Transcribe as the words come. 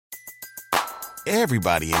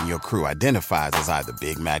Everybody in your crew identifies as either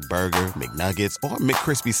Big Mac Burger, McNuggets, or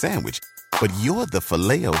McCrispy Sandwich. But you're the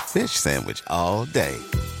Filet-O-Fish Sandwich all day.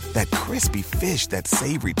 That crispy fish, that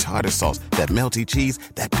savory tartar sauce, that melty cheese,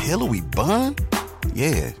 that pillowy bun.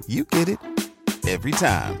 Yeah, you get it. Every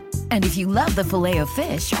time. And if you love the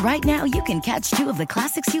Filet-O-Fish, right now you can catch 2 of the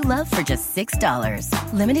classics you love for just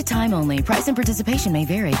 $6. Limited time only. Price and participation may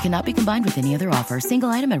vary. Cannot be combined with any other offer. Single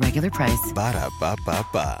item at regular price.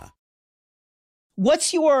 Ba-da-ba-ba-ba.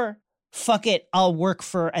 What's your fuck it, I'll work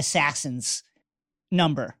for assassins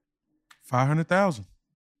number? 500,000.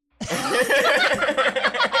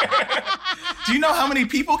 Do you know how many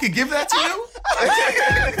people could give that to you?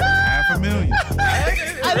 500,000.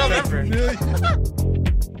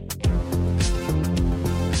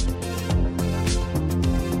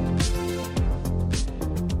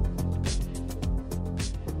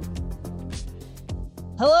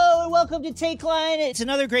 Hello and welcome to Take Line. It's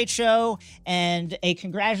another great show, and a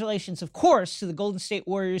congratulations, of course, to the Golden State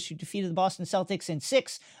Warriors who defeated the Boston Celtics in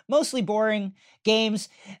 6 mostly boring games.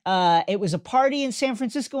 It was a party in San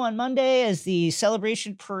Francisco on Monday as the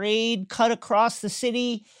celebration parade cut across the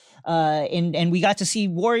city, and we got to see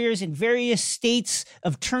Warriors in various states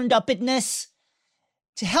of turned-upness.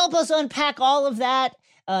 To help us unpack all of that,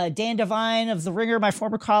 Dan Devine of The Ringer, my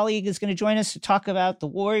former colleague, is going to join us to talk about the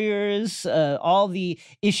Warriors, all the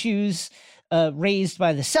issues raised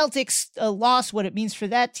by the Celtics loss, what it means for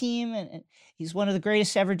that team. And he's one of the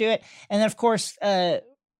greatest to ever do it. And then, of course, we're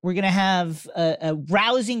going to have a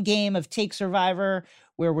rousing game of Take Survivor,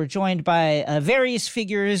 where we're joined by various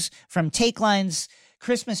figures from Take Line's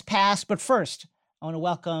Christmas past. But first, I want to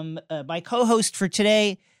welcome my co-host for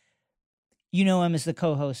today. You know him as the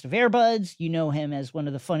co-host of Airbuds. You know him as one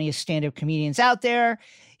of the funniest stand-up comedians out there.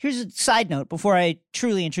 Here's a side note before I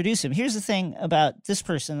truly introduce him. Here's the thing about this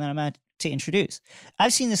person that I'm about to introduce.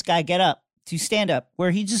 I've seen this guy get up to stand-up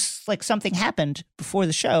where he just, like, something happened before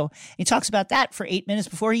the show. He talks about that for 8 minutes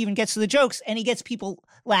before he even gets to the jokes, and he gets people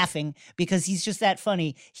laughing because he's just that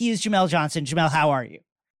funny. He is Jamel Johnson. Jamel, how are you?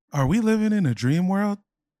 Are we living in a dream world?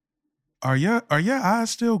 Are your eyes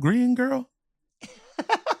still green, girl?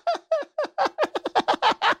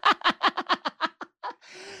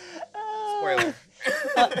 Spoiler.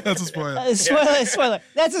 That's a spoiler. Spoiler.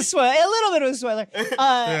 That's a spoiler. A little bit of a spoiler.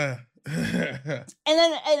 Yeah. And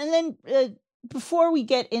then before we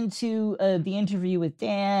get into the interview with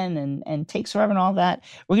Dan and Take Survivor and all that,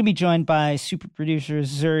 we're going to be joined by super producers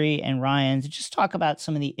Zuri and Ryan to just talk about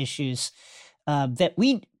some of the issues that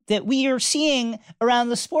we are seeing around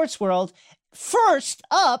the sports world. First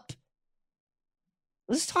up,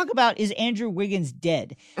 let's talk about, is Andrew Wiggins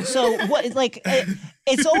dead? So what? Like,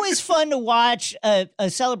 it's always fun to watch a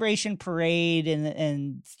celebration parade,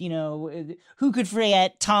 and you know, who could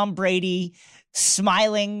forget Tom Brady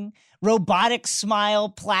smiling, robotic smile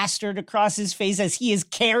plastered across his face as he is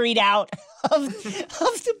carried out of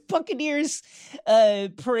the Buccaneers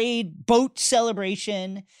parade boat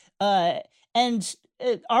celebration, and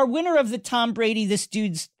our winner of the Tom Brady, this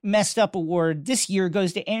dude's messed up award this year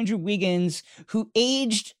goes to Andrew Wiggins, who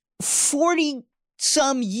aged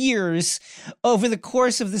 40-some years over the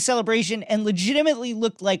course of the celebration and legitimately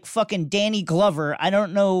looked like fucking Danny Glover. I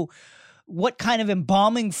don't know what kind of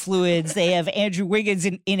embalming fluids they have Andrew Wiggins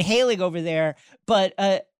inhaling over there, but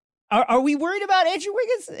are we worried about Andrew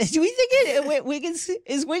Wiggins? Do we think Wiggins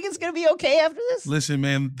going to be okay after this? Listen,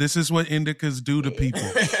 man, this is what indicas do to people.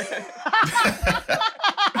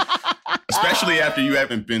 Especially after you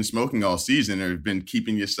haven't been smoking all season or been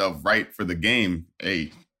keeping yourself right for the game.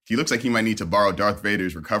 Hey, he looks like he might need to borrow Darth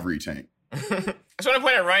Vader's recovery tank. I just want to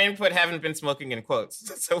point out Ryan haven't been smoking in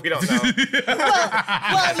quotes, so we don't know.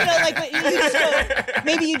 well, you know, like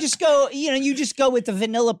you just go with the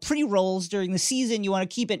vanilla pre-rolls during the season. You want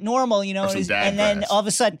to keep it normal, you know, and then all of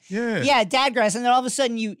a sudden, dadgrass, and then all of a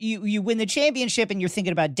sudden you win the championship, and you're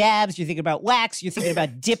thinking about dabs, you're thinking about wax, you're thinking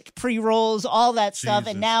about dipped pre-rolls, all that stuff,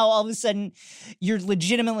 and now all of a sudden you're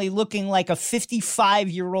legitimately looking like a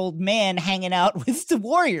 55-year-old man hanging out with the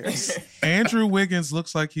Warriors. Andrew Wiggins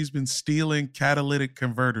looks like he's been stealing catalytic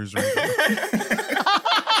converters right now.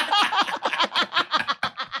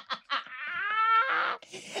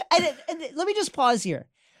 and let me just pause here.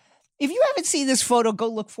 If you haven't seen this photo, go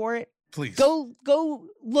look for it. Please. Go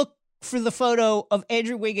look for the photo of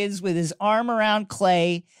Andrew Wiggins with his arm around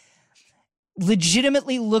Clay,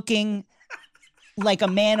 legitimately looking like a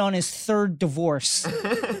man on his third divorce.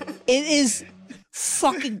 It is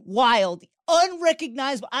fucking wild.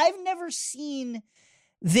 Unrecognizable. I've never seen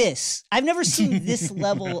this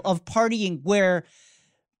level of partying where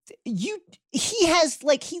he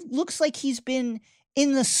looks like he's been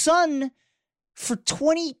in the sun for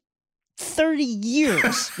 20 30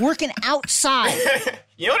 years working outside.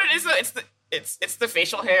 You know what it is though? It's the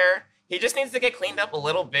facial hair. He just needs to get cleaned up a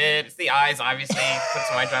little bit. It's the eyes, obviously. Put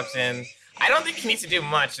some eye drops in. I don't think he needs to do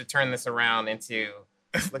much to turn this around into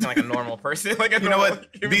looking like a normal person. Like you know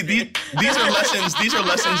what? These are lessons. These are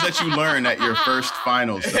lessons that you learn at your first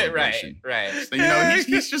finals celebration. Right. So, you know,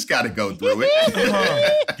 he's just got to go through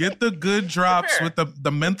it. Get the good drops with the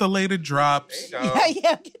mentholated drops.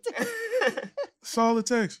 Yeah. That's all it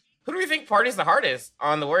takes. Who do we think parties the hardest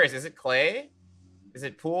on the Warriors? Is it Klay? Is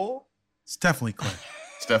it Poole? It's definitely Klay.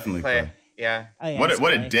 It's definitely Klay. Yeah. Oh, yeah,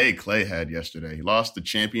 What a day Klay had yesterday. He lost the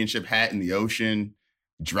championship hat in the ocean,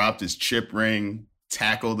 dropped his chip ring,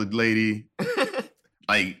 tackled the lady,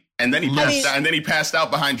 and then he passed out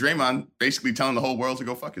behind Draymond, basically telling the whole world to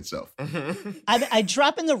go fuck itself. I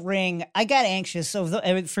drop in the ring. I got anxious. So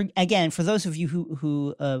for those of you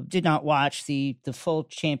who did not watch the full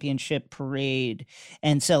championship parade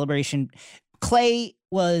and celebration, Klay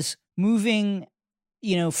was moving,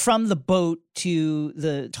 from the boat to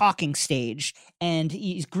the talking stage, and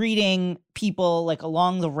he's greeting people like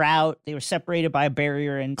along the route. They were separated by a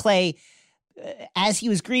barrier, and Klay, as he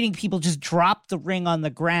was greeting people, just dropped the ring on the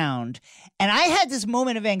ground. And I had this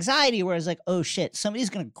moment of anxiety where I was like, oh shit, somebody's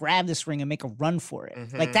going to grab this ring and make a run for it.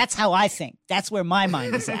 Mm-hmm. Like, that's how I think. That's where my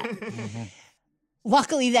mind is at. Mm-hmm.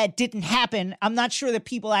 Luckily, that didn't happen. I'm not sure that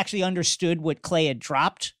people actually understood what Klay had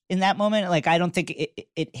dropped in that moment. Like, I don't think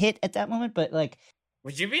it hit at that moment, but like...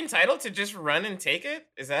 Would you be entitled to just run and take it?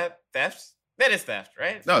 Is that theft? That is theft,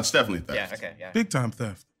 right? No, it's definitely theft. Yeah, okay, yeah. Big time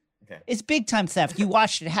theft. Okay. It's big time theft. You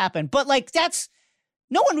watched it happen. But like,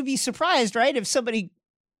 no one would be surprised, right? If somebody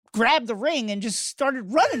grabbed the ring and just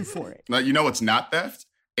started running for it. Now, you know what's not theft?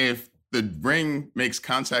 If the ring makes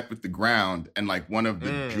contact with the ground and like one of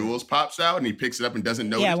the jewels pops out and he picks it up and doesn't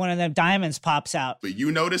notice. Yeah, one of them diamonds pops out. But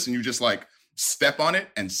you notice and you just like step on it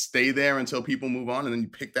and stay there until people move on, and then you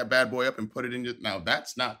pick that bad boy up and put it in your... Now,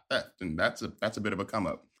 that's not theft, and that's a bit of a come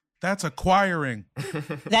up. That's acquiring.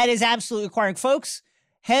 That is absolutely acquiring. Folks,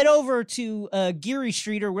 head over to Geary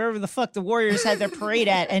Street or wherever the fuck the Warriors had their parade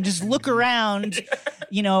at and just look around,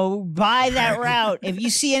 by that route. If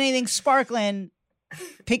you see anything sparkling,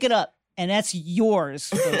 pick it up, and that's yours,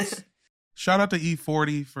 folks. Shout out to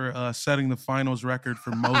E40 for setting the finals record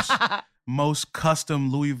for most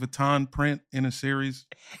custom Louis Vuitton print in a series.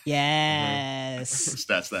 Yes.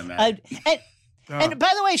 Stats that matter. And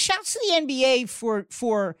by the way, shouts to the NBA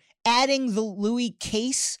for adding the Louis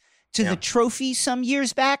case to the trophy some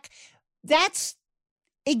years back. That's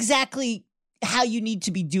exactly how you need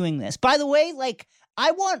to be doing this. By the way, like,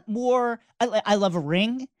 I want more. I love a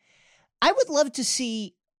ring. I would love to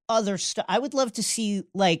see other stuff. I would love to see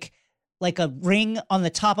like a ring on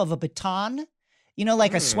the top of a baton.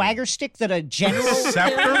 Like a swagger stick that a general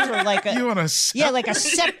carries, or like a... You want a scepter? Yeah, like a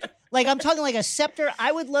scepter. Like, I'm talking like a scepter.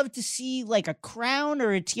 I would love to see like a crown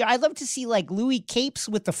or a tiara. I'd love to see like Louis capes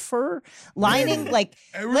with the fur lining. Like,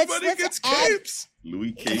 everybody gets capes.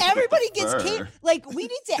 Louis capes. Everybody gets cape. Like, we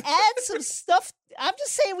need to add some stuff. I'm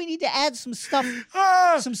just saying we need to add some stuff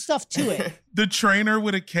to it. The trainer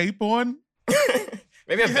with a cape on?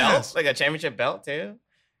 Maybe a belt, like a championship belt too.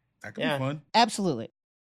 That could be fun. Absolutely.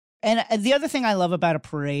 And the other thing I love about a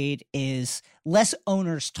parade is less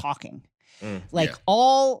owners talking.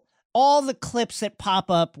 All the clips that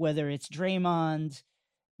pop up, whether it's Draymond,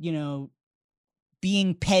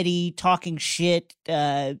 being petty, talking shit,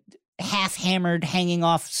 half-hammered, hanging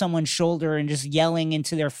off someone's shoulder and just yelling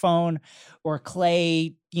into their phone, or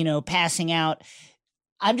Klay, passing out.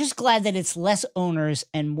 I'm just glad that it's less owners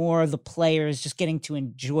and more of the players just getting to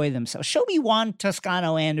enjoy themselves. Show me Juan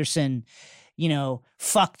Toscano Anderson,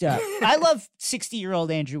 fucked up. I love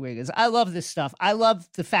 60-year-old Andrew Wiggins. I love this stuff. I love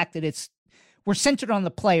the fact that we're centered on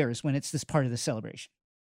the players when it's this part of the celebration.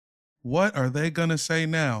 What are they going to say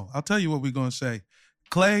now? I'll tell you what we're going to say.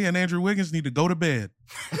 Klay and Andrew Wiggins need to go to bed.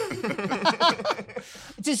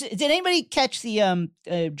 Did anybody catch the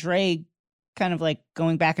Dre kind of like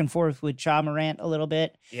going back and forth with Ja Morant a little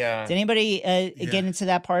bit? Yeah. Did anybody get into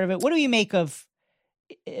that part of it? What do we make of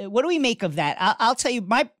that? I'll tell you,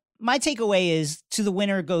 my takeaway is, to the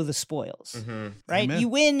winner go the spoils, right? Amen. You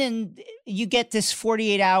win and you get this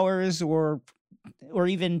 48 hours or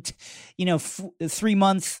even,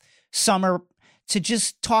 3-month summer to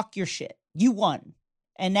just talk your shit. You won.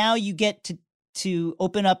 And now you get to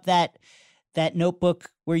open up that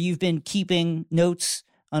notebook where you've been keeping notes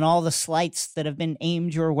on all the slights that have been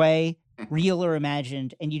aimed your way, real or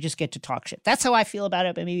imagined, and you just get to talk shit. That's how I feel about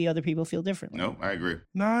it, but maybe other people feel differently. No, I agree.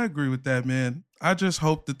 No, I agree with that, man. I just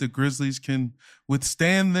hope that the Grizzlies can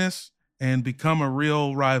withstand this and become a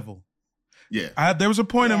real rival. Yeah. There was a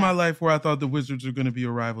point in my life where I thought the Wizards were going to be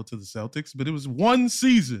a rival to the Celtics, but it was one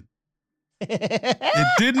season. It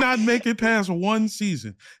did not make it past one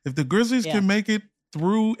season. If the Grizzlies can make it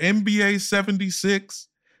through NBA 76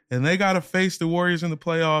 and they got to face the Warriors in the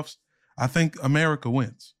playoffs, I think America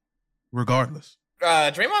wins, regardless.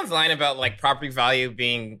 Draymond's line about like property value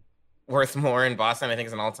being worth more in Boston, I think,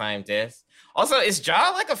 is an all-time diss. Also, is Ja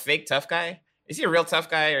like a fake tough guy? Is he a real tough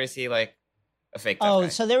guy, or is he like a fake tough guy?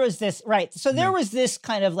 So there was this, right. So there was this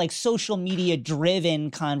kind of like social media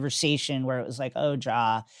driven conversation where it was like, oh,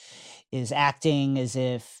 Ja is acting as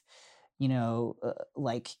if, you know,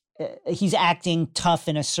 he's acting tough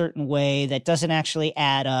in a certain way that doesn't actually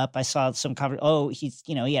add up. I saw some cover. Oh, he's,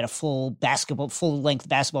 you know, he had a full length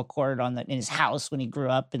basketball court in his house when he grew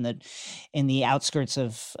up in the outskirts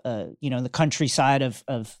of, the countryside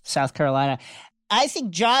of South Carolina. I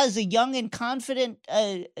think Ja is a young and confident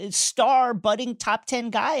star, budding top 10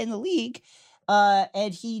 guy in the league.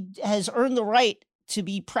 And he has earned the right to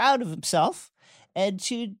be proud of himself and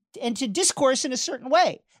to discourse in a certain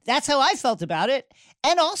way. That's how I felt about it.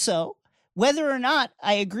 And also, whether or not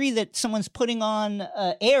I agree that someone's putting on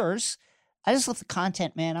airs, I just love the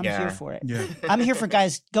content, man. I'm here for it. Yeah. I'm here for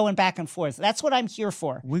guys going back and forth. That's what I'm here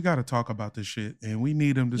for. We got to talk about this shit, and we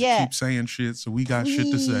need them to keep saying shit, so we got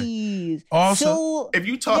shit to say. Also, if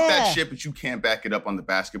you talk that shit, but you can't back it up on the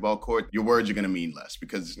basketball court, your words are going to mean less,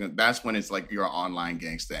 because that's when it's like your online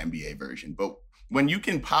gangsta NBA version. But when you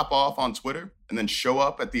can pop off on Twitter and then show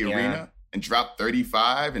up at the arena and drop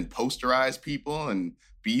 35 and posterize people and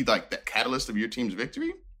be like the catalyst of your team's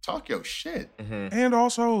victory, talk your shit. Mm-hmm. And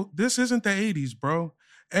also, this isn't the 80s, bro.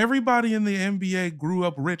 Everybody in the NBA grew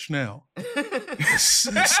up rich now.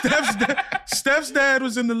 Steph's dad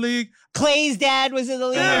was in the league. Clay's dad was in the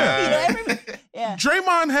league.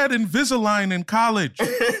 Draymond had Invisalign in college.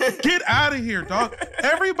 Get out of here, dog.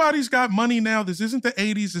 Everybody's got money now. This isn't the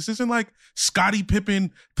 80s. This isn't like Scottie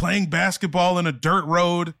Pippen playing basketball in a dirt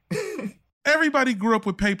road. Everybody grew up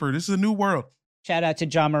with paper. This is a new world. Shout out to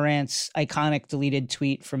John Morant's iconic deleted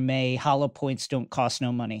tweet from May, hollow points don't cost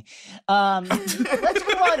no money. Let's move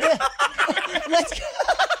on to...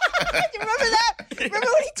 You remember that? Remember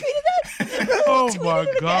when he tweeted that? Oh, my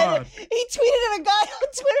God. He tweeted at a guy on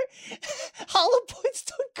Twitter, hollow points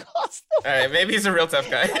don't cost no money. All right, maybe he's a real tough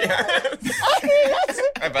guy. He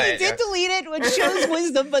did delete it, which shows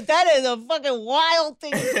wisdom, but that is a fucking wild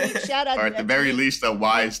thing to tweet. Shout out or to at the very least, a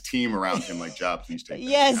wise team around him, like Ja, please take that.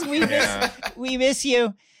 Yes, we miss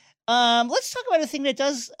you. Let's talk about a thing that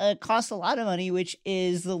does cost a lot of money, which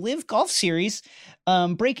is the Live Golf Series.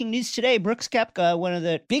 Breaking news today, Brooks Koepka, one of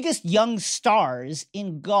the biggest young stars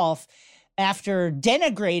in golf, after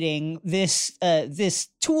denigrating this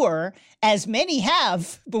tour, as many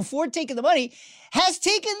have before taking the money, has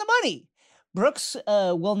taken the money. Brooks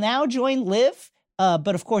will now join Live,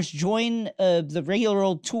 but of course join the regular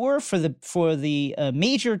old tour for the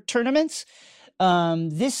major tournaments.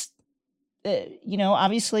 Obviously,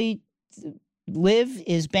 Live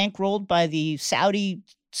is bankrolled by the Saudi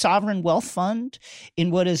Sovereign Wealth Fund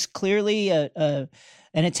in what is clearly an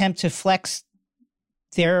attempt to flex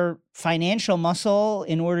their financial muscle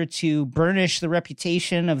in order to burnish the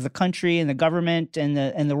reputation of the country and the government and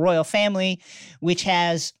the royal family, which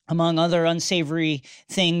has, among other unsavory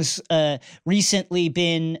things, recently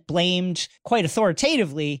been blamed quite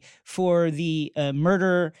authoritatively for the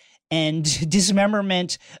murder and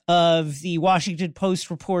dismemberment of the Washington Post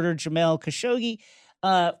reporter Jamal Khashoggi.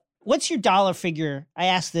 What's your dollar figure? I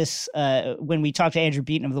asked this when we talked to Andrew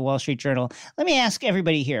Beaton of the Wall Street Journal. Let me ask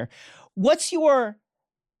everybody here. What's your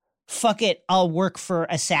fuck it, I'll work for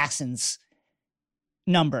assassins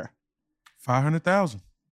number? 500,000.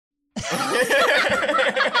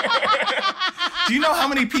 Do you know how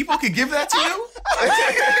many people could give that to you?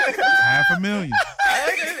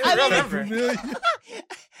 500,000.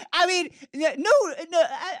 I mean, no,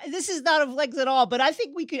 this is not a flex at all, but I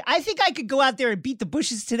think I could go out there and beat the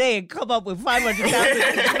bushes today and come up with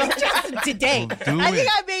 500,000 today. Well, I think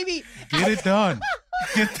I maybe get it done.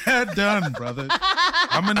 Get that done, brother.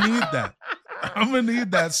 I'm gonna need that. I'm gonna need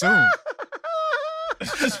that soon.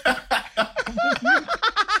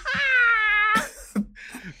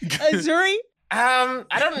 Zuri? I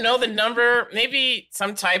don't know the number. Maybe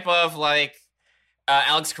some type of like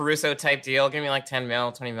Alex Caruso type deal. Give me like 10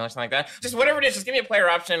 mil, 20 mil, something like that. Just whatever it is. Just give me a player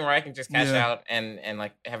option where I can just cash out and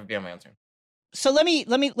like have it be on my own terms. So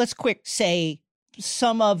let's quick say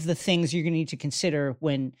some of the things you're gonna need to consider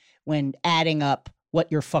when adding up what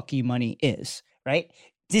your fuck you money is, right?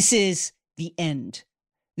 This is the end.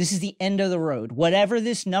 This is the end of the road. Whatever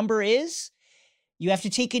this number is, you have to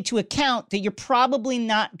take into account that you're probably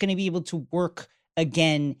not going to be able to work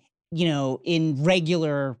again in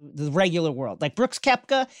the regular world. Like Brooks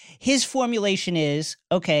Koepka, his formulation is,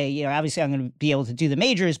 okay, obviously I'm going to be able to do the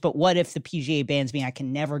majors, but what if the PGA bans me? I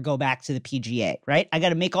can never go back to the PGA, right? I got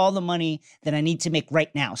to make all the money that I need to make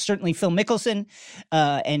right now. Certainly Phil Mickelson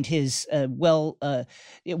and his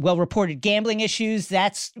well-reported gambling issues,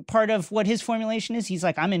 that's part of what his formulation is. He's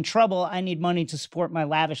like, I'm in trouble. I need money to support my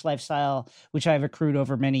lavish lifestyle, which I've accrued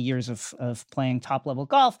over many years of playing top-level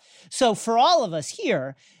golf. So for all of us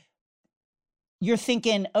here, you're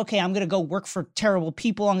thinking, okay, I'm going to go work for terrible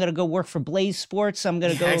people. I'm going to go work for Blaze Sports. I'm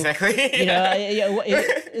going to go,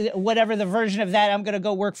 whatever the version of that. I'm going to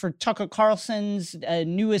go work for Tucker Carlson's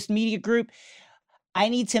newest media group. I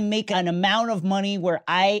need to make an amount of money where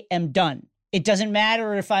I am done. It doesn't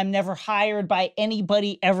matter if I'm never hired by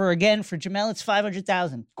anybody ever again. For Jamel, it's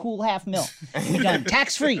 $500,000. Cool, $500,000. We're done.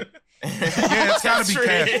 Tax free. Yeah, it's got to be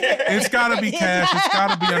cash. It's got to be cash. It's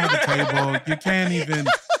got to be under the table. You can't even.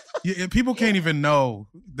 People can't even know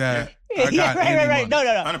that I got right. No.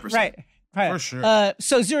 100%. Right. For sure.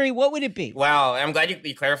 So, Zuri, what would it be? Wow, I'm glad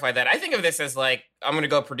you clarified that. I think of this as like, I'm going to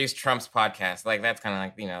go produce Trump's podcast. Like, that's kind of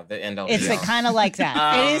like, the end all. It's kind of like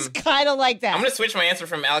that. It is kind of like that. I'm going to switch my answer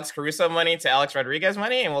from Alex Caruso money to Alex Rodriguez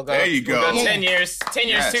money, and we'll go. There you go. We'll go 10 years,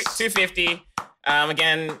 Yes. 250.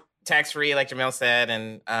 Again, tax-free, like Jamel said,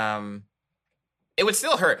 and it would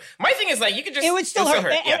still hurt. My thing is like you could just. It would still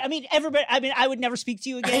hurt. Yeah. I mean, everybody. I would never speak to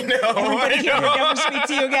you again. Everybody here would never speak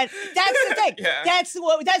to you again. That's the thing. Yeah. That's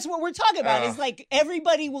what we're talking about. Is like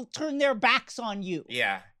everybody will turn their backs on you.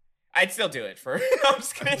 Yeah, I'd still do it for. No, I'm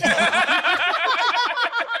just kidding. I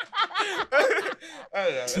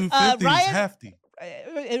don't know. 250 Ryan, is hefty.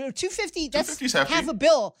 250. That's 250's hefty. half a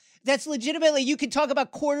bill. That's legitimately. You could talk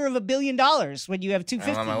about $250 million when you have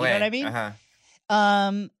 250. I'm on my you way. know what I mean? Uh-huh.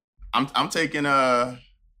 I'm taking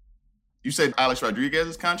you said Alex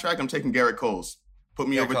Rodriguez's contract. I'm taking Garrett Cole's. Put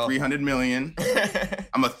me over $300 million.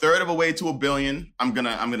 I'm a third of a way to $1 billion. I'm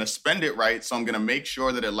gonna spend it right, so I'm gonna make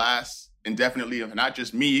sure that it lasts indefinitely. Not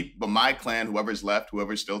just me, but my clan, whoever's left,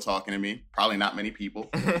 whoever's still talking to me. Probably not many people.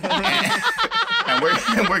 and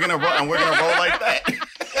we're gonna roll like that.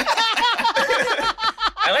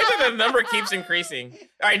 I like that the number keeps increasing.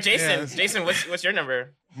 All right, Jason. Yes. Jason, what's your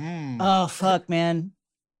number? Oh fuck, man.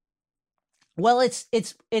 Well, it's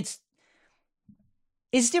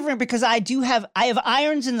different because I have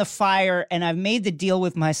irons in the fire, and I've made the deal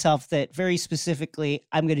with myself that very specifically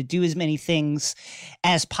I'm going to do as many things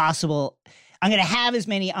as possible. I'm going to have as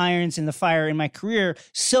many irons in the fire in my career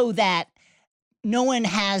so that no one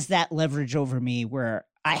has that leverage over me where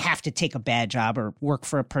I have to take a bad job or work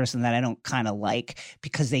for a person that I don't kind of like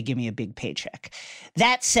because they give me a big paycheck.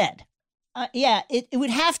 That said, it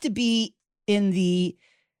would have to be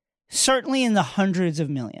certainly in the hundreds of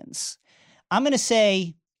millions. I'm going to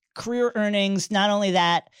say career earnings, not only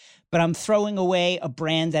that, but I'm throwing away a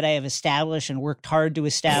brand that I have established and worked hard to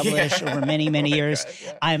establish over many, many years.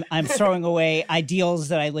 God, I'm throwing away ideals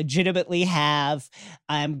that I legitimately have.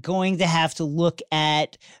 I'm going to have to look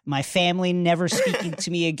at my family never speaking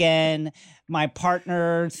to me again, my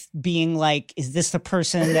partner being like, is this the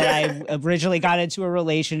person that I originally got into a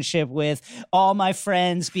relationship with? All my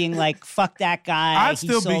friends being like, fuck that guy. I'd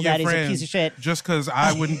still be your friend. He's a piece of shit. Just because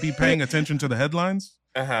I wouldn't be paying attention to the headlines.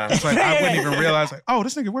 Uh-huh. It's like I wouldn't even realize, like, oh,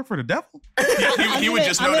 this nigga worked for the devil. He would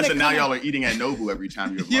just notice that now y'all are eating at Nobu every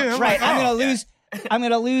time you have lunch. Yeah, right. I'm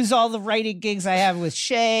gonna lose all the writing gigs I have with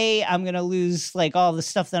Shay. I'm gonna lose like all the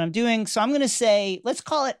stuff that I'm doing. So I'm gonna say, let's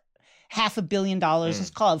call it $500 million. Let's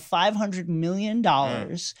call it $500 million.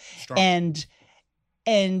 And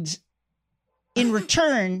in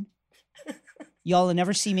return, y'all will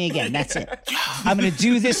never see me again. That's it. I'm gonna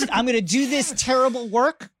do this. I'm gonna do this terrible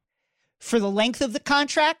work for the length of the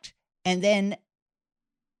contract, and then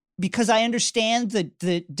because I understand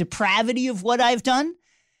the depravity of what I've done,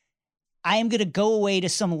 I am going to go away to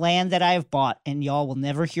some land that I have bought, and y'all will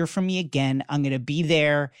never hear from me again. I'm going to be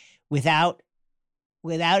there without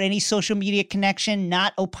any social media connection,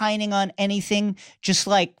 not opining on anything, just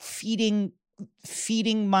like feeding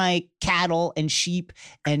my cattle and sheep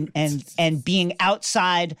and being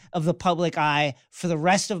outside of the public eye for the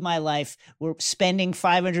rest of my life. We're spending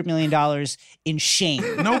 $500 million in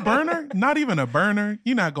shame. No burner? Not even a burner?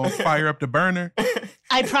 You're not going to fire up the burner?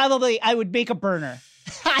 I would make a burner.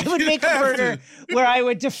 I would make a burner where I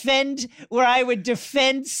would defend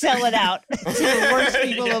sell it out to the worst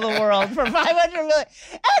people in the world for $500 million.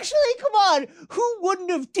 Actually, come on. Who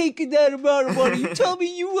wouldn't have taken that amount of money? You tell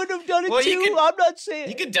me you wouldn't have done it too? I'm not saying.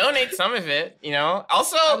 You could donate some of it,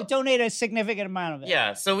 Also, I would donate a significant amount of it.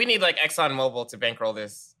 Yeah, so we need like ExxonMobil to bankroll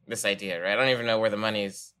this idea, right? I don't even know where the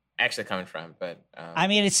money's actually coming from. But I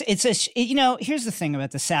mean, here's the thing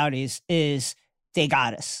about the Saudis is they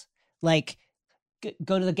got us. Like,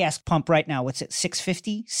 go to the gas pump right now. What's it?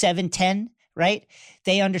 $6.50, $7.10, right?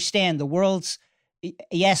 They understand the world's,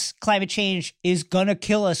 yes, climate change is gonna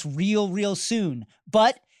kill us real soon.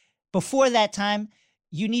 But before that time,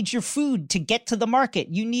 you need your food to get to the market.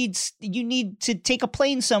 You need to take a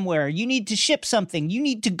plane somewhere. You need to ship something. You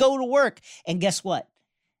need to go to work. And guess what?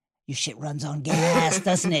 Your shit runs on gas,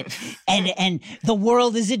 doesn't it? And the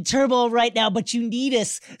world is in turmoil right now, but you need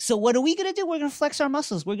us. So what are we going to do? We're going to flex our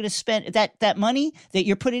muscles. We're going to spend that money that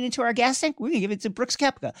you're putting into our gas tank. We're going to give it to Brooks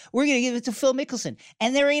Koepka. We're going to give it to Phil Mickelson.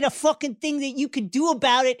 And there ain't a fucking thing that you can do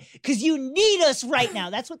about it because you need us right now.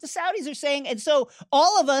 That's what the Saudis are saying. And so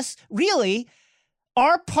all of us really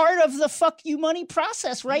are part of the fuck you money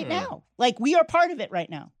process right now. Like, we are part of it right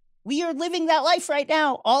now. We are living that life right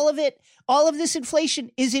now. All of it, all of this inflation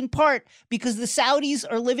is in part because the Saudis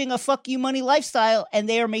are living a fuck you money lifestyle and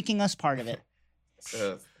they are making us part of it.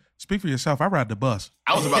 Speak for yourself. I ride the bus.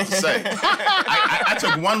 I was about to say, I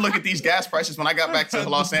took one look at these gas prices when I got back to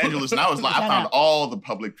Los Angeles, and I was like, I found all the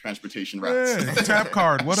public transportation routes. Yeah, tap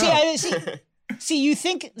card, what up? See, you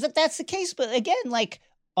think that that's the case, but again, like,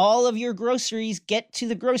 all of your groceries get to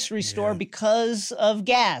the grocery store because of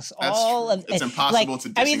gas. It's impossible to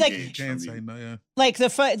disengage.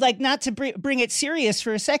 Not to bring it serious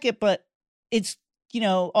for a second, but it's,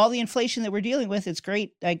 all the inflation that we're dealing with. It's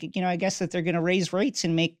great. I guess that they're going to raise rates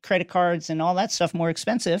and make credit cards and all that stuff more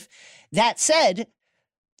expensive. That said,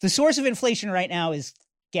 the source of inflation right now is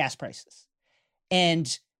gas prices, and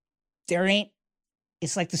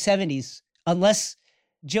it's like the 70s, unless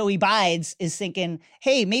Joey Bides is thinking,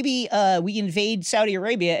 hey, maybe we invade Saudi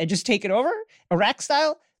Arabia and just take it over, Iraq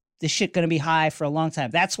style. This shit going to be high for a long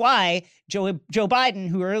time. That's why Joe Biden,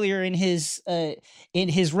 who earlier in his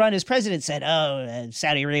run as president said,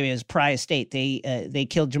 Saudi Arabia is a pariah state. They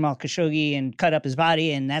killed Jamal Khashoggi and cut up his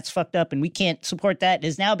body, and that's fucked up, and we can't support that.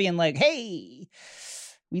 Is now being like, hey,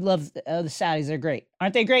 we love the Saudis. They're great.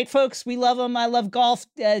 Aren't they great, folks? We love them. I love golf,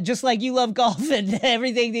 just like you love golf, and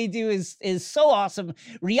everything they do is so awesome.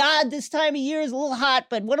 Riyadh this time of year is a little hot,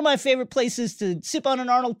 but one of my favorite places to sip on an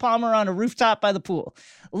Arnold Palmer on a rooftop by the pool.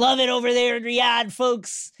 Love it over there in Riyadh,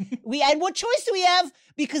 folks. And what choice do we have?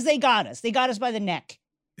 Because they got us. They got us by the neck.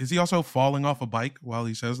 Is he also falling off a bike while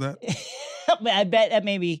he says that? I bet that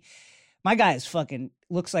maybe my guy is fucking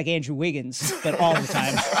looks like Andrew Wiggins, but all the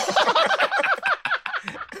time.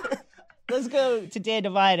 Let's go to Dan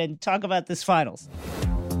Devine and talk about this finals.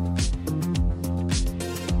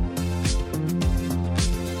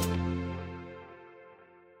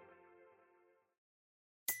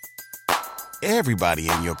 Everybody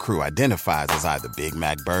in your crew identifies as either Big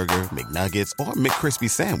Mac Burger, McNuggets, or McCrispy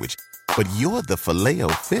Sandwich. But you're the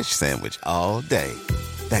Filet-O-Fish Sandwich all day.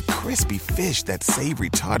 That crispy fish, that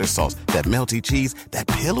savory tartar sauce, that melty cheese, that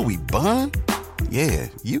pillowy bun. Yeah,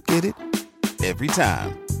 you get it. Every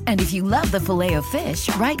time. And if you love the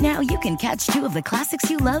Filet-O-Fish, right now you can catch two of the classics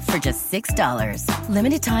you love for just $6.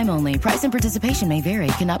 Limited time only. Price and participation may vary.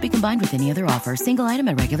 Cannot be combined with any other offer. Single item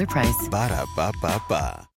at regular price.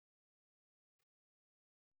 Ba-da-ba-ba-ba.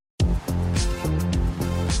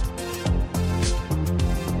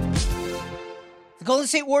 The Golden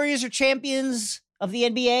State Warriors are champions of the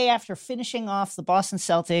NBA after finishing off the Boston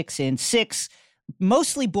Celtics in 6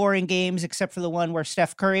 mostly boring games, except for the one where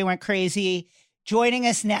Steph Curry went crazy. Joining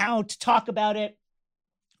us now to talk about it,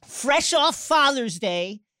 fresh off Father's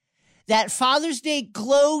Day, that Father's Day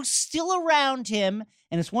glow still around him,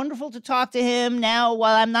 and it's wonderful to talk to him now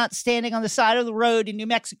while I'm not standing on the side of the road in New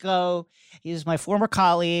Mexico. He is my former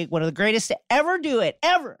colleague, one of the greatest to ever do it,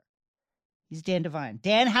 ever. He's Dan Devine.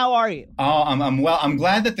 Dan, how are you? Oh, I'm well. I'm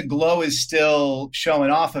glad that the glow is still showing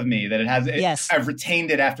off of me, that it has. Yes. I've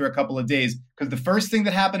retained it after a couple of days, because the first thing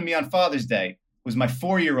that happened to me on Father's Day was my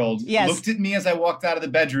 4-year-old looked at me as I walked out of the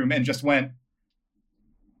bedroom and just went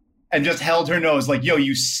and just held her nose like, yo,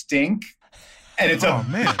 you stink. And it's and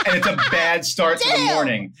it's a bad start to the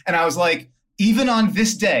morning. And I was like, even on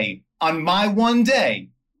this day, on my one day,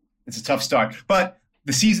 it's a tough start. But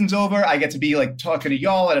the season's over. I get to be like talking to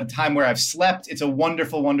y'all at a time where I've slept. It's a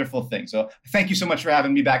wonderful, wonderful thing. So thank you so much for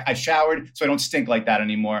having me back. I showered, so I don't stink like that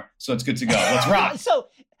anymore. So it's good to go. Let's rock. So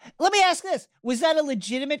let me ask this. Was that a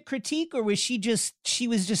legitimate critique, or was she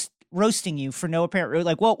was just roasting you for no apparent reason?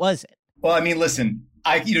 Like, what was it? Well, I mean, listen,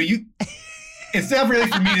 it's not really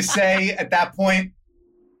for me to say at that point.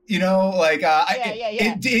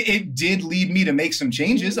 It did lead me to make some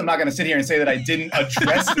changes. I'm not going to sit here and say that I didn't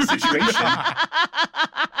address the situation.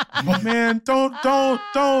 Man, don't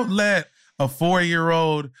let a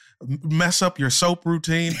 4-year-old mess up your soap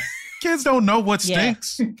routine. Kids don't know what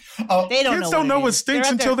stinks. They don't Kids don't know what stinks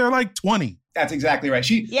until they're like 20. That's exactly right.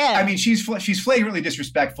 I mean, she's flagrantly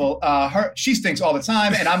disrespectful. She stinks all the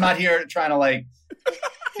time, and I'm not here trying to like,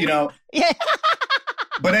 you know. Yeah.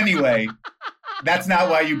 But anyway, that's not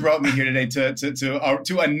why you brought me here today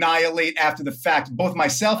to annihilate after the fact both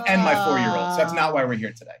myself and my 4-year-old. So that's not why we're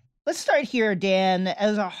here today. Let's start here, Dan.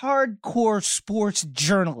 As a hardcore sports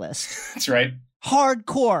journalist, that's right.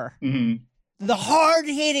 Hardcore, the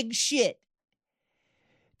hard-hitting shit.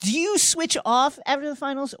 Do you switch off after the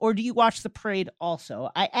finals, or do you watch the parade also?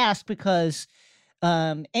 I ask because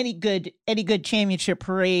any good championship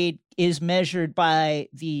parade is measured by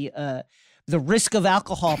the risk of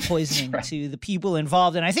alcohol poisoning to the people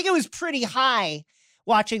involved, and I think it was pretty high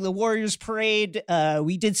watching the Warriors parade.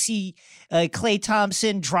 We did see Klay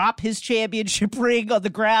Thompson drop his championship ring on the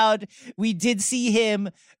ground. We did see him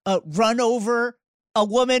run over a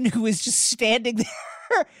woman who was just standing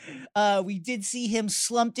there. We did see him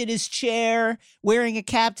slumped in his chair wearing a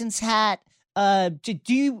captain's hat. Do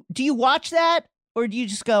you watch that, or do you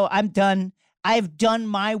just go, I'm done? I've done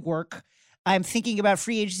my work. I'm thinking about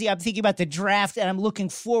free agency. I'm thinking about the draft, and I'm looking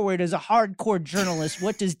forward as a hardcore journalist.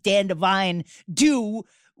 What does Dan Devine do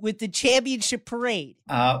with the championship parade?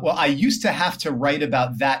 Well, I used to have to write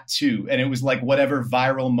about that too. And it was like whatever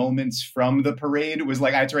viral moments from the parade. It was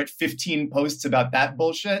like I had to write 15 posts about that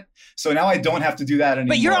bullshit. So now I don't have to do that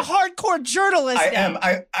anymore. But you're a hardcore journalist.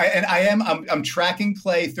 I'm tracking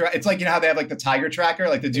Klay through. It's like, you know how they have like the Tiger tracker,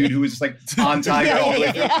 like the dude who was just like on Tiger all the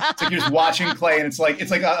way through. It's like you're just watching Klay, and it's like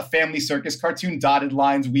a family circus cartoon, dotted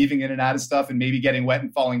lines weaving in and out of stuff and maybe getting wet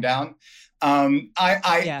and falling down.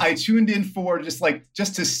 I tuned in for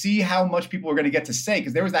just to see how much people were going to get to say,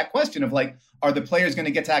 because there was that question of like, are the players going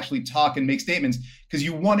to get to actually talk and make statements? Because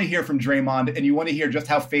you want to hear from Draymond, and you want to hear just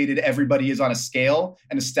how faded everybody is on a scale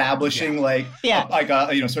and establishing a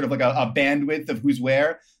bandwidth of who's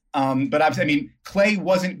where. But I mean, Klay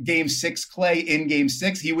wasn't Game 6 Klay in Game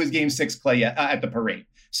 6. He was Game 6 Klay at the parade.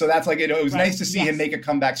 So that's like, it was nice to see him make a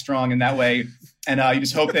comeback strong in that way. And you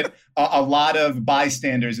just hope that a lot of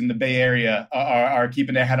bystanders in the Bay Area are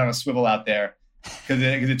keeping their head on a swivel out there,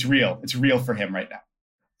 because it's real. It's real for him right now.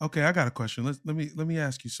 Okay, I got a question. Let me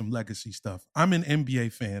ask you some legacy stuff. I'm an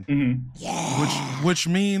NBA fan, which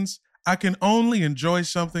means I can only enjoy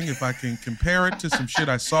something if I can compare it to some shit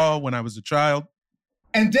I saw when I was a child.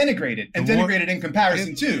 And denigrated in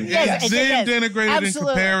comparison too. Denigrated in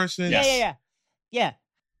comparison. Yeah.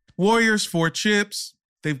 Warriors 4 chips.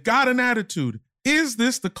 They've got an attitude. Is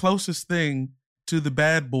this the closest thing to the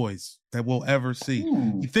bad boys that we'll ever see?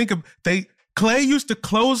 You think of Klay used to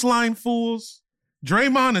clothesline fools.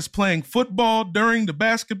 Draymond is playing football during the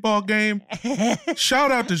basketball game.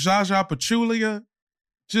 Shout out to Zaza Pachulia.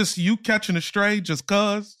 Just you catching a stray just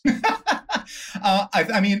cuz.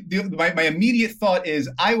 My immediate thought is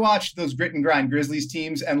I watched those grit and grind Grizzlies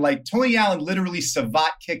teams, and like Tony Allen literally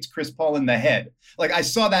savate kicked Chris Paul in the head. Like I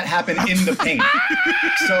saw that happen in the paint.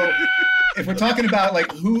 So if we're talking about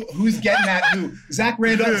like who's getting at who, Zach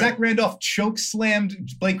Randolph choke slammed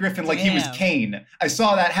Blake Griffin like he was Kane. I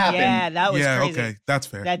saw that happen. Yeah, that was crazy. Okay, that's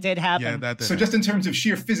fair. That did happen. Yeah, that did. So just in terms of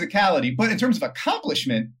sheer physicality, but in terms of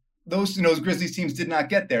accomplishment, those Grizzlies teams did not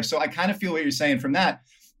get there. So I kind of feel what you're saying from that.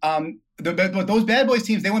 Those bad boys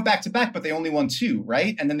teams, they went back to back, but they only won 2,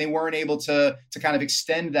 right? And then they weren't able to kind of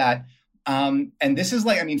extend that. And this is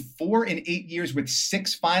 4 in 8 years with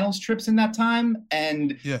 6 finals trips in that time.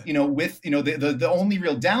 And, with the only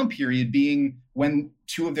real down period being when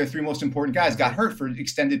 2 of their 3 most important guys got hurt for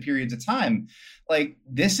extended periods of time. Like,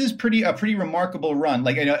 this is a pretty remarkable run.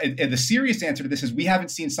 Like, the serious answer to this is we haven't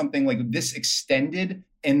seen something like this extended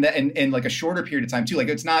in like a shorter period of time too. Like,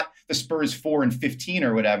 it's not the Spurs 4 and 15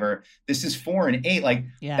 or whatever. This is 4 and 8. Like,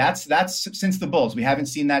 that's since the Bulls. We haven't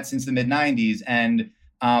seen that since the mid 90s. And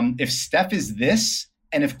if Steph is this,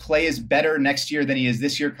 and if Klay is better next year than he is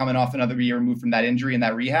this year, coming off another year removed from that injury and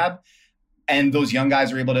that rehab, and those young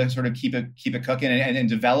guys are able to sort of keep it cooking and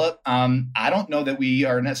develop, I don't know that we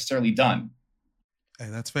are necessarily done. Hey,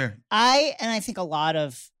 that's fair. I think a lot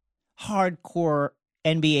of hardcore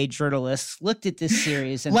NBA journalists looked at this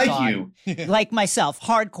series and thought, like myself,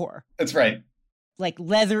 hardcore. That's right. Like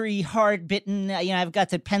leathery, hard bitten. I've got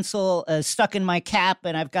the pencil stuck in my cap,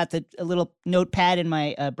 and I've got a little notepad in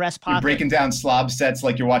my breast pocket. You're breaking down slob sets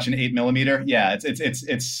like you're watching 8mm. Yeah,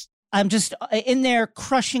 it's. I'm just in there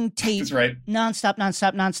crushing tape. That's right.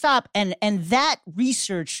 Nonstop, and that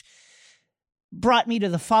research brought me to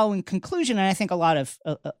the following conclusion, and I think a lot of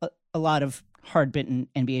hard-bitten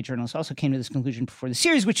NBA journalists also came to this conclusion before the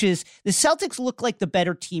series, which is the Celtics look like the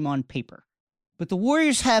better team on paper. But the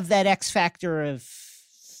Warriors have that X factor of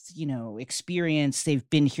experience. They've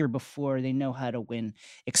been here before. They know how to win,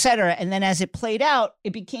 etc. And then as it played out,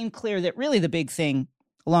 it became clear that really the big thing,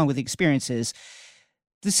 along with the experiences,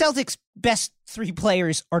 the Celtics' best 3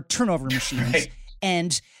 players are turnover machines. Right.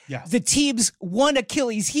 And the team's one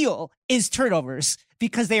Achilles heel is turnovers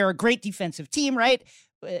because they are a great defensive team, right?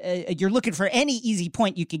 You're looking for any easy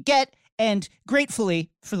point you could get. And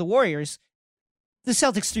gratefully for the Warriors, the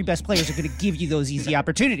Celtics' 3 best players are going to give you those easy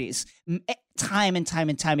opportunities time and time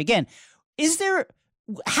and time again.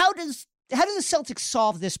 How does the Celtics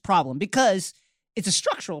solve this problem? Because it's a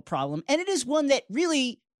structural problem, and it is one that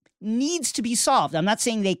really needs to be solved. I'm not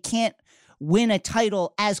saying they can't win a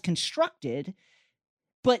title as constructed,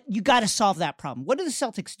 but you got to solve that problem. What do the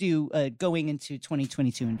Celtics do going into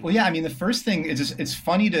 2022? Well, yeah, I mean, the first thing is it's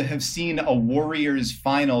funny to have seen a Warriors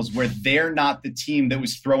finals where they're not the team that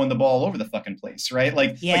was throwing the ball all over the fucking place, right?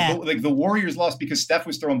 Like the Warriors lost because Steph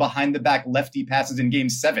was throwing behind the back lefty passes in Game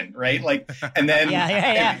 7, right? Like, and then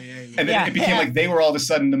and then it became like they were all of a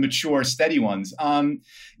sudden the mature, steady ones. I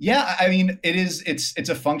mean, it's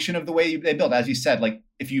a function of the way they build, as you said. Like,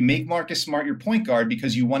 if you make Marcus Smart your point guard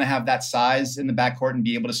because you want to have that size in the backcourt and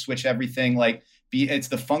be able to switch everything, it's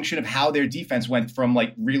the function of how their defense went from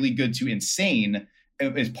like really good to insane.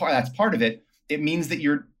 That's part of it. It means that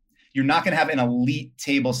you're not going to have an elite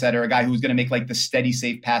table setter, a guy who's going to make like the steady,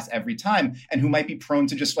 safe pass every time, and who might be prone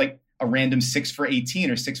to just like a random 6 for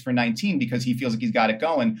 18 or 6 for 19 because he feels like he's got it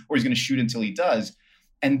going, or he's going to shoot until he does.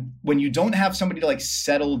 And when you don't have somebody to like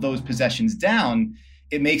settle those possessions down,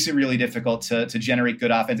 it makes it really difficult to generate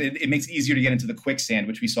good offense. It makes it easier to get into the quicksand,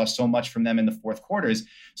 which we saw so much from them in the fourth quarters.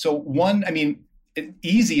 So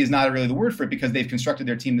easy is not really the word for it because they've constructed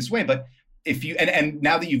their team this way. But if you, and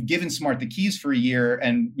now that you've given Smart the keys for a year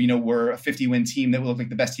and, we're a 50-win team that will look like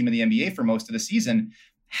the best team in the NBA for most of the season,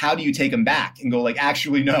 how do you take them back and go like,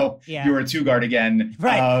 actually, no, you're a 2-guard again.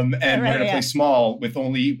 Right. And we're going to play small with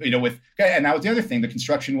only, and that was the other thing. The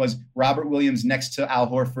construction was Robert Williams next to Al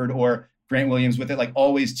Horford or Grant Williams with it, like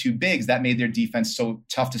always 2 bigs. That made their defense so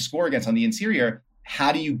tough to score against on the interior.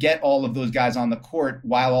 How do you get all of those guys on the court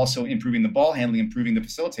while also improving the ball handling, improving the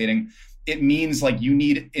facilitating? It means like you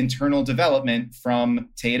need internal development from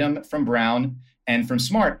Tatum, from Brown, and from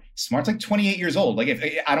Smart. Smart's like 28 years old. Like,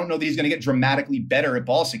 I don't know that he's going to get dramatically better at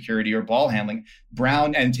ball security or ball handling.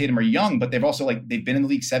 Brown and Tatum are young, but they've also they've been in the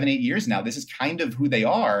league 7-8 years now. This is kind of who they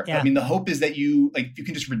are. Yeah. I mean, the hope is that you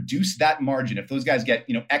can just reduce that margin. If those guys get,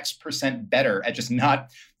 X% better at just not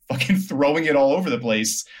fucking throwing it all over the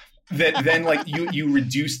place, that then you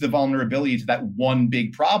reduce the vulnerability to that one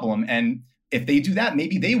big problem. And if they do that,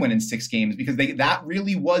 maybe they win in 6 games because that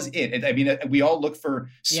really was it. I mean, we all look for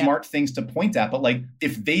smart things to point at, but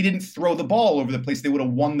if they didn't throw the ball over the place, they would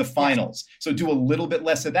have won the finals. So do a little bit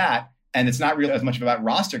less of that. And it's not really as much about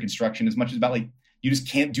roster construction as much as about you just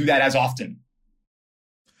can't do that as often.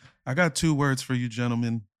 I got 2 words for you,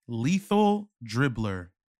 gentlemen. Lethal dribbler.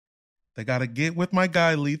 They got to get with my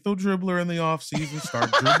guy, Lethal Dribbler, in the offseason.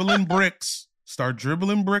 Start dribbling bricks. Start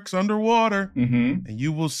dribbling bricks underwater, and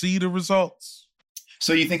you will see the results.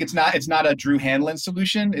 So you think it's not a Drew Hanlon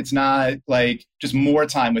solution? It's not just more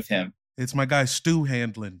time with him? It's my guy Stu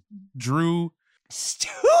Handling. Drew. Stu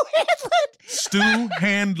Handling? Stu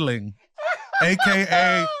Handling,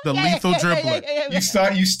 a.k.a. the Lethal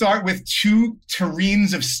Dribbler. You start with 2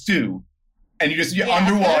 tureens of stew, and you're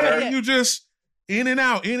underwater. You just in and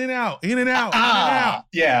out, in and out, in and out, in and out.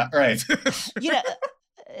 Yeah, right.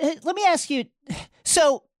 Let me ask you.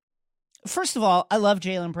 So, first of all, I love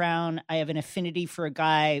Jaylen Brown. I have an affinity for a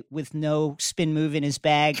guy with no spin move in his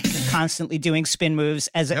bag, constantly doing spin moves.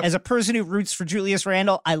 As a person who roots for Julius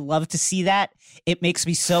Randle, I love to see that. It makes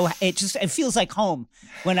me so. It feels like home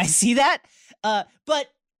when I see that. But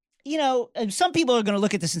some people are going to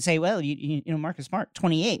look at this and say, "Well, Marcus Smart,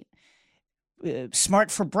 28,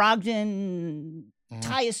 Smart for Brogdon,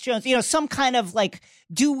 Tyus Jones. Some kind of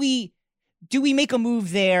do we make a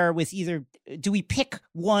move there with either, do we pick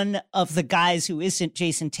one of the guys who isn't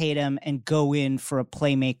Jason Tatum and go in for a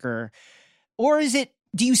playmaker? Or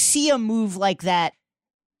do you see a move like that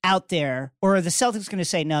out there? Or are the Celtics going to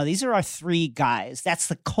say, no, these are our 3 guys. That's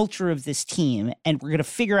the culture of this team. And we're going to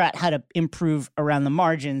figure out how to improve around the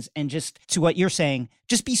margins and just, to what you're saying,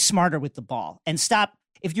 just be smarter with the ball and stop.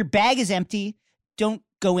 If your bag is empty, don't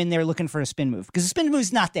go in there looking for a spin move because the spin move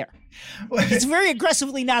is not there. It's very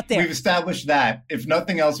aggressively not there. We've established that. If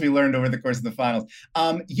nothing else, we learned over the course of the finals.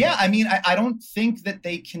 I mean, I don't think that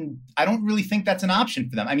they can. I don't really think that's an option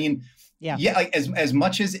for them. I mean, as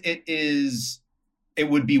much as it is, it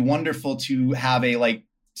would be wonderful to have a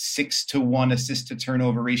 6-to-1 assist to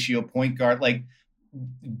turnover ratio point guard.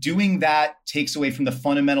 doing that takes away from the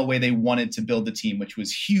fundamental way they wanted to build the team, which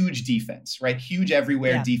was huge defense, right? Huge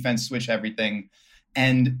everywhere defense, switch everything.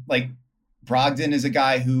 And like Brogdon is a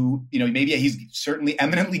guy who, maybe he's certainly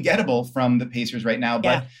eminently gettable from the Pacers right now,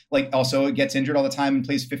 but like also gets injured all the time and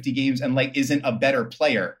plays 50 games and like isn't a better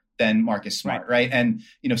player than Marcus Smart, right? And,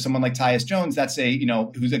 someone like Tyus Jones, that's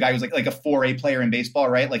who's a guy who's like a 4A player in baseball,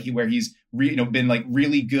 right? Like where he's been like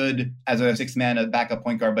really good as a sixth man, a backup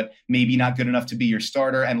point guard, but maybe not good enough to be your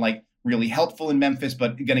starter, and like really helpful in Memphis,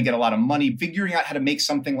 but going to get a lot of money. Figuring out how to make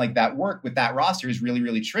something like that work with that roster is really,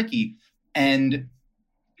 really tricky. And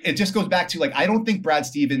it just goes back to like, I don't think Brad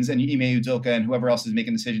Stevens and Ime Udoka and whoever else is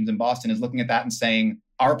making decisions in Boston is looking at that and saying,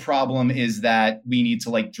 our problem is that we need to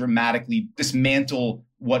like dramatically dismantle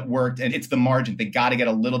what worked, and it's the margin. They got to get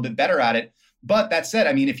a little bit better at it. But that said,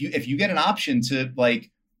 I mean, if you get an option to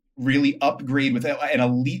like really upgrade with an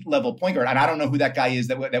elite level point guard, and I don't know who that guy is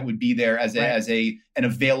that would be there as an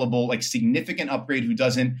available like significant upgrade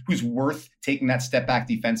who's worth taking that step back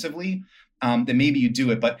defensively, then maybe you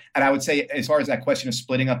do it. And I would say, as far as that question of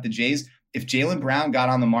splitting up the Jays, if Jaylen Brown got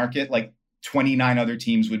on the market, like 29 other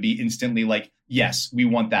teams would be instantly like, yes, we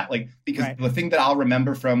want that. Like, because the thing that I'll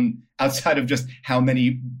remember from outside of just how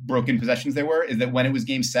many broken possessions there were is that when it was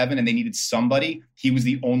game 7 and they needed somebody, he was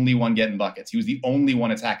the only one getting buckets. He was the only one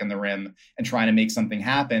attacking the rim and trying to make something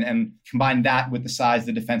happen. And combine that with the size,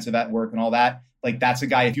 the defensive at work and all that, like that's a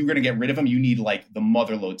guy, if you're going to get rid of him, you need like the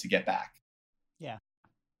mother load to get back. Yeah.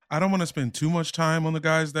 I don't want to spend too much time on the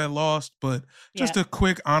guys that lost, but just a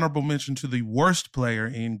quick honorable mention to the worst player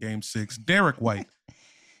in game 6, Derek White.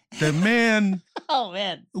 The man,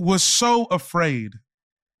 was so afraid.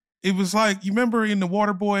 It was like, you remember in The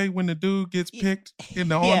Waterboy when the dude gets picked in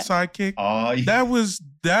the onside kick? Oh, yeah.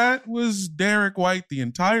 That was Derek White the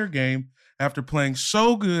entire game after playing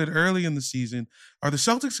so good early in the season. Are the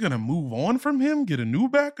Celtics going to move on from him, get a new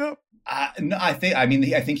backup? No, I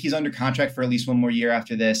think he's under contract for at least one more year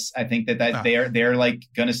after this. I think that they're like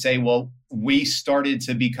going to say, well, we started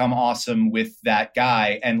to become awesome with that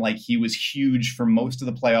guy, and like he was huge for most of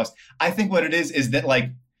the playoffs. I think what it is that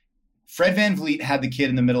like Fred VanVleet had the kid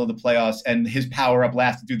in the middle of the playoffs, and his power up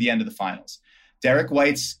lasted through the end of the finals. Derek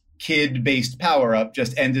White's kid-based power up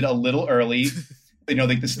just ended a little early.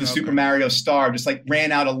 Like the Super Mario star just like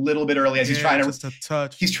ran out a little bit early as he's trying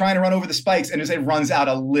to run over the spikes, and it runs out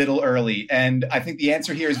a little early. And I think the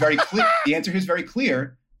answer here is very clear. The answer here is very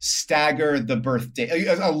clear. Stagger the birthday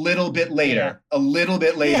a little bit later in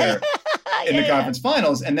the conference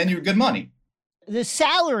finals, and then you're good money. The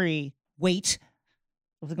salary weight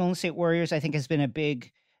of the Golden State Warriors, I think, has been a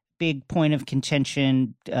big point of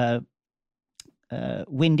contention.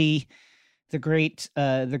 Windy, the great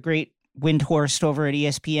Windhorst over at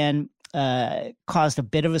ESPN caused a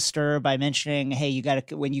bit of a stir by mentioning, hey,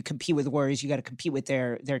 when you compete with the Warriors, you got to compete with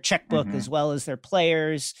their checkbook as well as their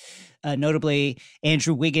players. Notably,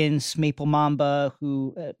 Andrew Wiggins, Maple Mamba,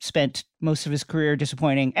 who spent most of his career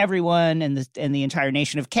disappointing everyone and the entire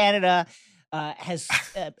nation of Canada, has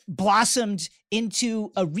blossomed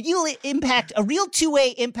into a real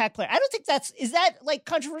two-way impact player. I don't think is that like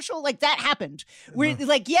controversial? Like that happened. We're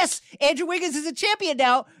like, yes, Andrew Wiggins is a champion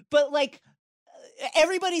now, but like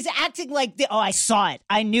everybody's acting like, I saw it.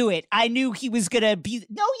 I knew it. I knew he was going to be.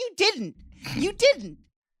 No, you didn't. You didn't.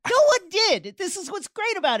 No one did. This is what's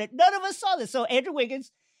great about it. None of us saw this. So Andrew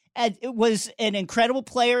Wiggins, it was an incredible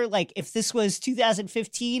player. Like if this was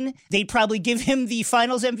 2015, they'd probably give him the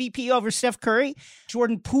finals MVP over Steph Curry.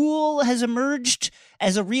 Jordan Poole has emerged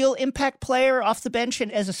as a real impact player off the bench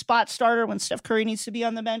and as a spot starter when Steph Curry needs to be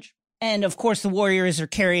on the bench. And of course, the Warriors are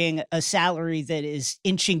carrying a salary that is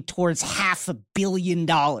inching towards $500 million.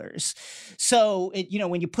 So,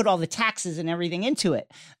 when you put all the taxes and everything into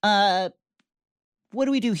it, what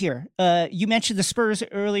do we do here? You mentioned the Spurs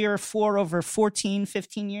earlier, 4 over 14,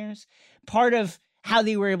 15 years. Part of how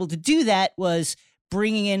they were able to do that was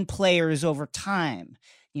bringing in players over time,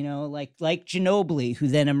 like Ginobili, who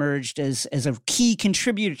then emerged as a key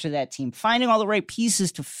contributor to that team, finding all the right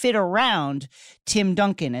pieces to fit around Tim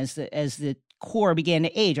Duncan as the core began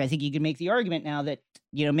to age. I think you can make the argument now that,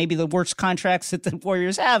 maybe the worst contracts that the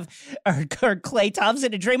Warriors have are Klay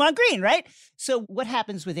Thompson and Draymond Green, right? So what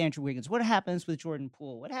happens with Andrew Wiggins? What happens with Jordan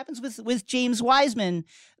Poole? What happens with James Wiseman,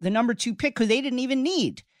 the number 2 pick, who they didn't even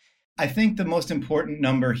need? I think the most important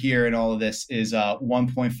number here in all of this is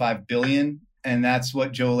 $1.5 billion. And that's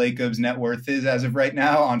what Joe Lacob's net worth is as of right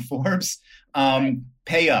now on Forbes.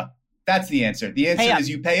 Pay up. That's the answer. The answer is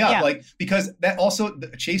you pay up, because that also the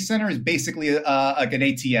Chase Center is basically like an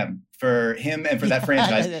ATM for him and for that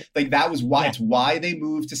franchise. Like that was why it's why they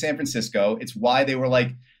moved to San Francisco. It's why they were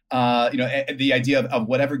like, The idea of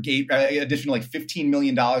whatever gate, additional like $15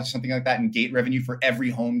 million or something like that in gate revenue for every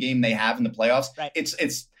home game they have in the playoffs. Right.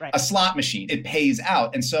 It's a slot machine. It pays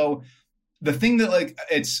out. And so the thing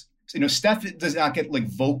that Steph does not get like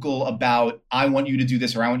vocal about, I want you to do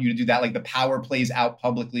this or I want you to do that. Like the power plays out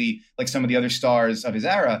publicly, like some of the other stars of his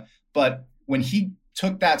era. But when he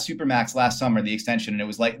took that Supermax last summer, the extension, and it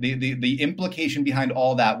was like the implication behind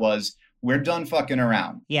all that was, we're done fucking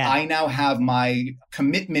around. Yeah. I now have my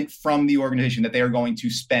commitment from the organization that they are going to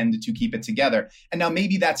spend to keep it together. And now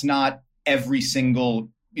maybe that's not every single,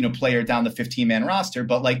 player down the 15-man roster,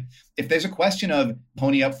 but like if there's a question of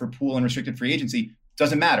pony up for pool and restricted free agency,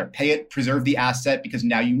 doesn't matter. Pay it, preserve the asset, because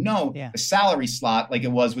now the salary slot, like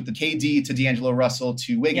it was with the KD to D'Angelo Russell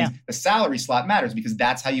to Wiggins, the salary slot matters because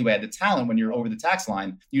that's how you add the talent when you're over the tax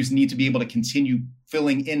line. You just need to be able to continue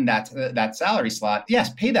filling in that salary slot.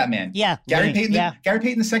 Yes, pay that man. Yeah. Gary Payton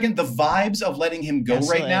II, the vibes of letting him go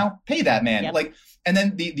right now, pay that man. Yep. Like, and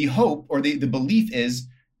then the hope or the belief is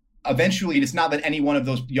eventually, it's not that any one of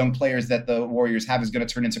those young players that the Warriors have is going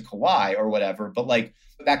to turn into Kawhi or whatever, but like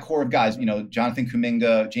that core of guys, Jonathan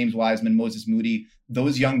Kuminga, James Wiseman, Moses Moody,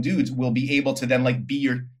 those young dudes will be able to then like be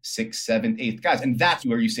your 6th, 7th, 8th guys. And that's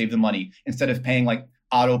where you save the money instead of paying like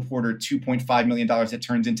Otto Porter $2.5 million that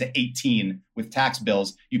turns into 18 with tax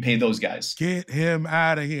bills. You pay those guys. Get him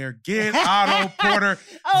out of here. Get Otto Porter.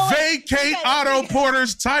 Vacate Otto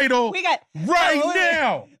Porter's title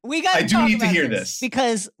now. I do need to hear this.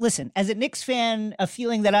 Because, listen, as a Knicks fan, a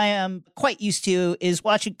feeling that I am quite used to is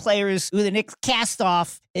watching players who the Knicks cast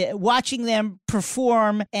off, watching them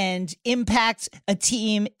perform and impact a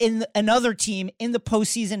team in another team in the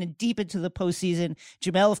postseason and deep into the postseason.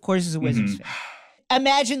 Jamel, of course, is a Wizards fan.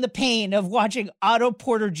 Imagine the pain of watching Otto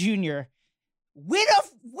Porter Jr. win a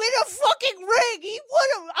fucking ring.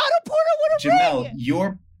 Otto Porter won a ring.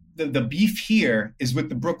 Jamel, the beef here is with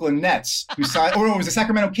the Brooklyn Nets, who signed, or it was the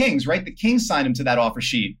Sacramento Kings, right? The Kings signed him to that offer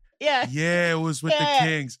sheet. Yeah. Yeah, it was with the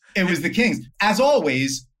Kings. It was the Kings. As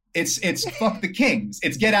always, it's fuck the Kings.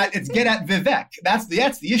 It's get at Vivek. That's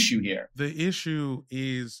the issue here. The issue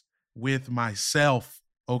is with myself.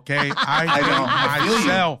 Okay, I hate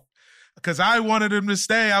myself. Because I wanted him to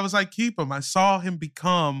stay. I was like, keep him. I saw him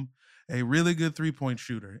become a really good three-point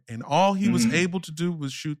shooter. And all he was able to do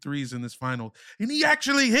was shoot threes in this final. And he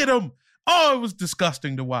actually hit them. Oh, it was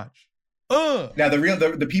disgusting to watch. Ugh. Now,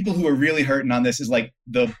 the people who are really hurting on this is like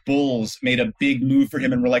the Bulls made a big move for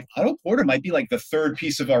him. And we're like, Otto Porter might be like the third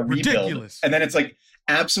piece of our rebuild. Ridiculous. And then it's like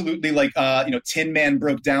absolutely like, Tin Man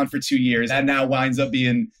broke down for 2 years and now winds up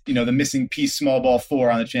being, the missing piece small ball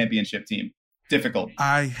 4 on the championship team. Difficult.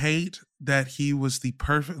 I hate that he was the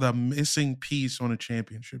missing piece on a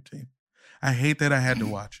championship team. I hate that I had to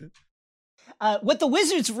watch it. What the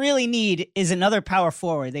Wizards really need is another power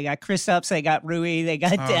forward. They got Kristaps, they got Rui, they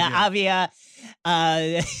got Avia.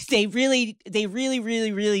 They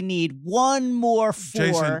really need one more 4.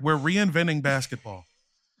 Jason, we're reinventing basketball.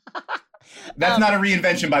 That's not a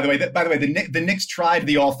reinvention, by the way. By the way, the Knicks tried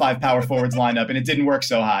the all 5 power forwards lineup and it didn't work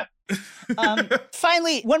so hot.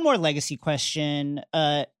 Finally, one more legacy question.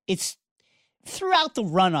 It's throughout the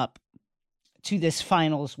run-up to this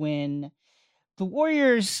finals win, the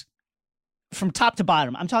Warriors, from top to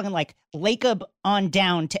bottom, I'm talking like Lacob on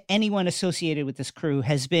down to anyone associated with this crew,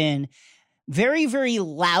 has been very, very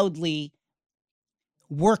loudly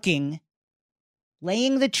working,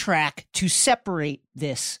 laying the track to separate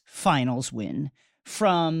this finals win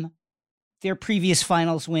from their previous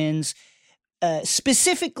finals wins.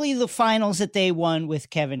 Specifically the finals that they won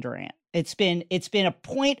with Kevin Durant. It's been a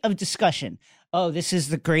point of discussion. Oh, this is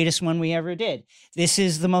the greatest one we ever did. This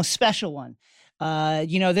is the most special one.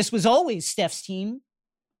 This was always Steph's team.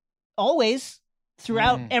 Always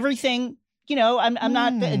throughout everything. I'm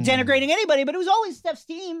not denigrating anybody, but it was always Steph's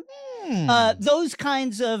team. Those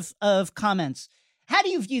kinds of comments. How do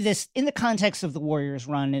you view this in the context of the Warriors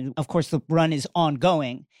run? And of course the run is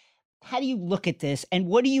ongoing. How do you look at this? And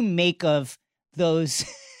what do you make of those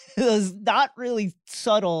not really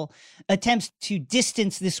subtle attempts to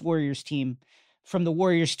distance this Warriors team from the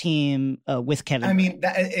Warriors team with Kevin? I mean,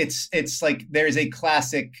 it's like there's a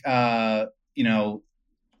classic,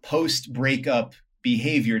 post-breakup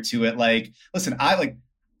behavior to it. Like, listen, I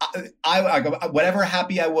whatever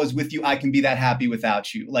happy I was with you, I can be that happy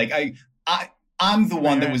without you. Like, I'm the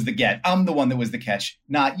one that was the get. I'm the one that was the catch,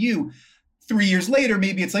 not you. 3 years later,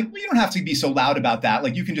 maybe it's like, well, you don't have to be so loud about that.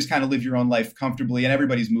 Like, you can just kind of live your own life comfortably and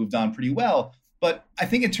everybody's moved on pretty well. But I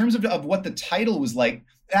think in terms of what the title was like,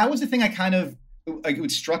 that was the thing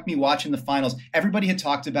it struck me watching the finals. Everybody had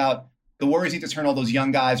talked about The Warriors need to turn all those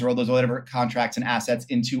young guys or all those whatever contracts and assets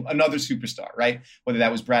into another superstar, right? Whether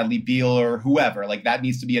that was Bradley Beal or whoever, like that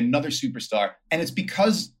needs to be another superstar. And it's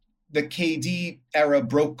because the KD era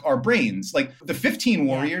broke our brains. Like the 15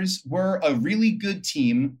 Warriors were a really good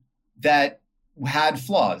team that had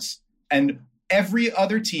flaws. And every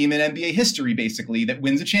other team in NBA history, basically, that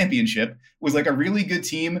wins a championship was like a really good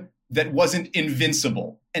team that wasn't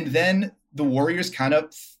invincible. And then the Warriors kind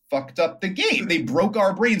of fucked up the game. They broke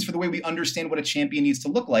our brains for the way we understand what a champion needs to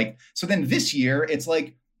look like. So then this year, it's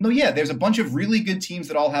like, no, yeah, there's a bunch of really good teams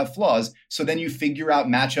that all have flaws. So then you figure out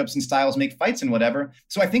matchups and styles, make fights and whatever.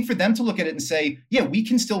 So I think for them to look at it and say, yeah, we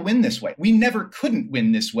can still win this way. We never couldn't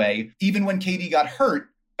win this way. Even when KD got hurt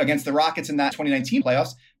against the Rockets in that 2019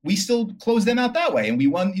 playoffs, we still closed them out that way. And we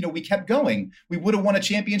won, we kept going. We would have won a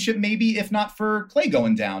championship maybe if not for Clay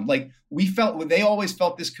going down. Like they always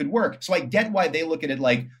felt this could work. So I get why they look at it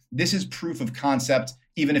like this is proof of concept,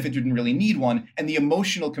 even if it didn't really need one. And the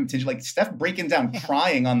emotional contingent, like Steph breaking down,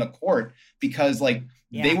 crying on the court because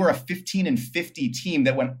they were a 15-50 team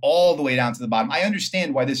that went all the way down to the bottom. I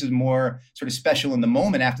understand why this is more sort of special in the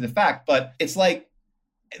moment after the fact, but it's like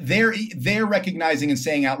they're recognizing and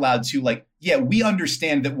saying out loud too, like, yeah, we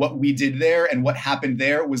understand that what we did there and what happened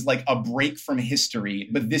there was like a break from history,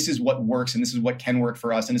 but this is what works and this is what can work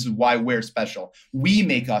for us and this is why we're special. We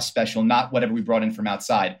make us special, not whatever we brought in from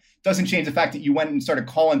outside. Doesn't change the fact that you went and started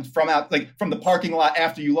calling from the parking lot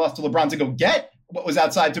after you lost to LeBron to go get what was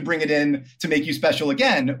outside to bring it in to make you special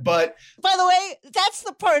again. But by the way, that's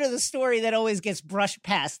the part of the story that always gets brushed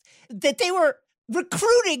past, that they were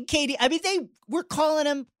recruiting KD. I mean, they were calling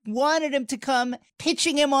him, wanted him to come,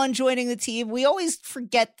 pitching him on joining the team. We always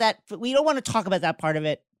forget that, but we don't want to talk about that part of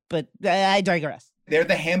it, but I digress. They're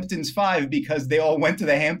the Hamptons 5 because they all went to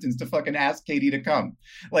the Hamptons to fucking ask KD to come.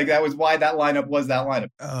 Like that was why that lineup was that lineup.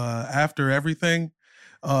 After everything,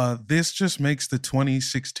 this just makes the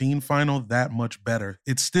 2016 final that much better.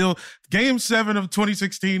 It's still, Game 7 of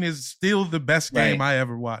 2016 is still the best game I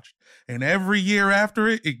ever watched. And every year after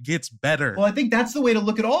it, it gets better. Well, I think that's the way to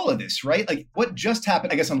look at all of this, right? Like what just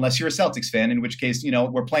happened, I guess, unless you're a Celtics fan, in which case,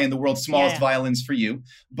 we're playing the world's smallest violins for you.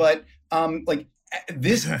 But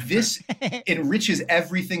this enriches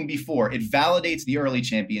everything before. It validates the early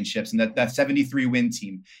championships and that 73 win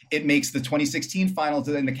team. It makes the 2016 finals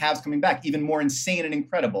and the Cavs coming back even more insane and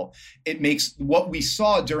incredible. It makes what we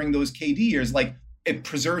saw during those KD years, like it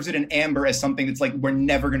preserves it in amber as something that's like, we're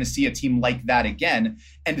never going to see a team like that again.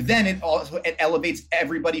 And then it elevates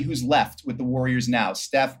everybody who's left with the Warriors now.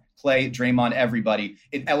 Steph, Clay, Draymond, everybody.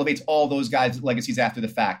 It elevates all those guys' legacies after the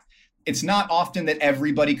fact. It's not often that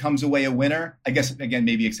everybody comes away a winner. I guess, again,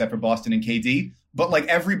 maybe except for Boston and KD. But like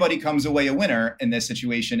everybody comes away a winner in this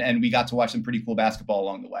situation. And we got to watch some pretty cool basketball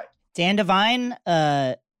along the way. Dan Devine,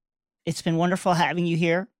 it's been wonderful having you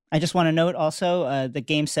here. I just want to note also the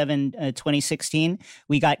Game 7 2016.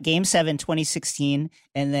 We got Game 7 2016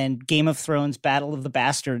 and then Game of Thrones Battle of the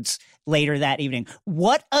Bastards later that evening.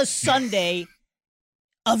 What a Sunday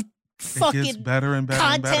of fucking better and better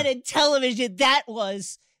content and television that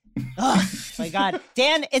was. Oh, my God.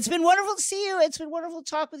 Dan, it's been wonderful to see you. It's been wonderful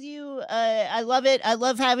to talk with you. I love it. I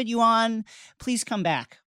love having you on. Please come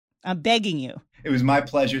back. I'm begging you. It was my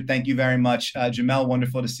pleasure. Thank you very much. Jamel,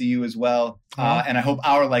 wonderful to see you as well. And I hope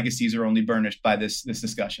our legacies are only burnished by this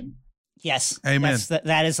discussion. Yes. Amen.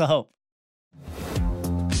 That is the hope.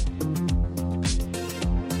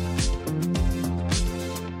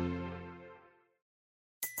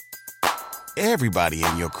 Everybody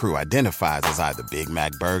in your crew identifies as either Big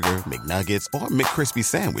Mac Burger, McNuggets, or McCrispy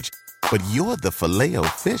Sandwich. But you're the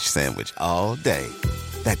Filet-O-Fish Sandwich all day.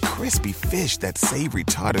 That crispy fish, that savory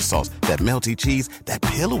tartar sauce, that melty cheese, that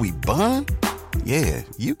pillowy bun. Yeah,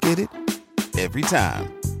 you get it. Every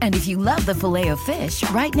time. And if you love the Filet-O-Fish,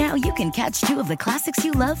 right now you can catch 2 of the classics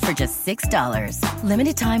you love for just $6.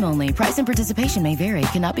 Limited time only. Price and participation may vary.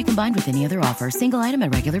 Cannot be combined with any other offer. Single item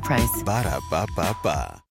at regular price.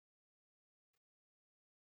 Ba-da-ba-ba-ba.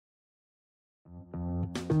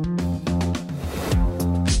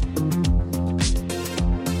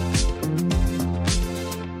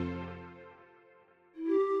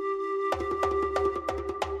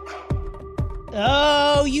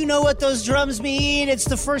 Oh, you know what those drums mean. It's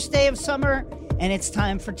the first day of summer, and it's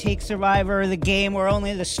time for Take Survivor, the game where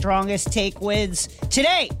only the strongest take wins.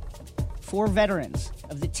 Today, 4 veterans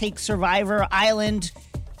of the Take Survivor Island,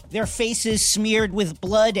 their faces smeared with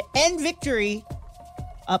blood and victory.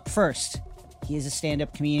 Up first, he is a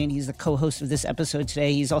stand-up comedian. He's the co-host of this episode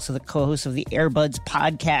today. He's also the co-host of the Airbuds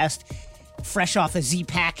podcast. Fresh off a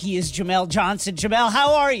Z-Pack, he is Jamel Johnson. Jamel,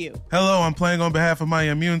 how are you? Hello, I'm playing on behalf of my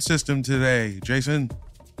immune system today, Jason.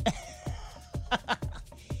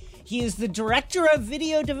 He is the director of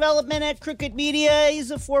video development at Crooked Media. He's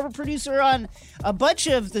a former producer on a bunch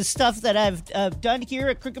of the stuff that I've done here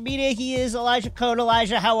at Crooked Media. He is Elijah Code.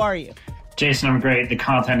 Elijah, how are you? Jason, I'm great. The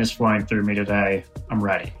content is flowing through me today. I'm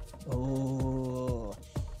ready. Oh.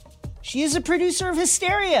 She is a producer of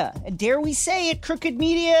Hysteria, and dare we say it, Crooked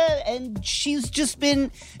Media, and she's just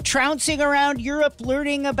been trouncing around Europe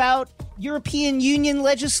learning about European Union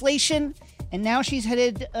legislation, and now she's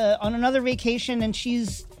headed on another vacation, and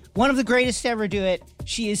she's one of the greatest to ever do it.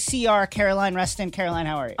 She is CR Caroline Reston. Caroline,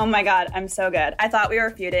 how are you? Oh my God, I'm so good. I thought we were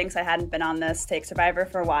feuding because I hadn't been on this Take Survivor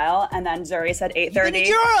for a while, and then Zuri said 8:30. You've been in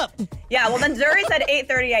Europe! Yeah, well then Zuri said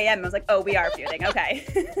 8:30 a.m. I was like, oh, we are feuding. Okay.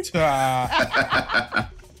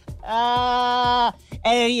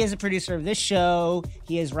 And he is a producer of this show.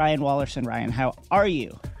 He is Ryan Wallerson. Ryan, how are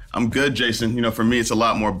you? I'm good, Jason. You know, for me, it's a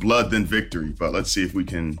lot more blood than victory, but let's see if we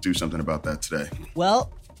can do something about that today.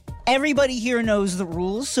 Well, everybody here knows the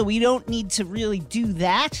rules, so we don't need to really do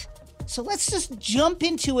that. So let's just jump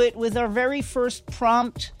into it with our very first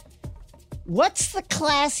prompt. What's the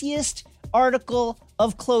classiest article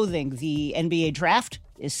of clothing? The NBA draft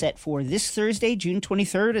is set for this Thursday, June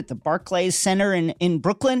 23rd at the Barclays Center in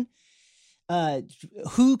Brooklyn.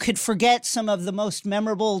 Who could forget some of the most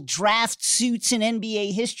memorable draft suits in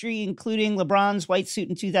NBA history, including LeBron's white suit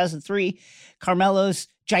in 2003, Carmelo's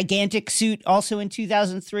gigantic suit also in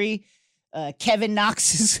 2003, Kevin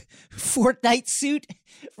Knox's Fortnite suit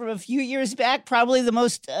from a few years back, probably the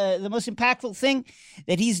most impactful thing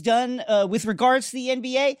that he's done with regards to the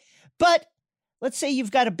NBA. But let's say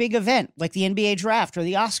you've got a big event like the NBA draft or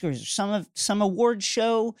the Oscars or some award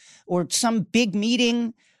show or some big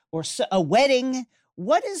meeting or a wedding.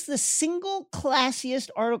 What is the single classiest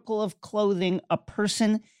article of clothing a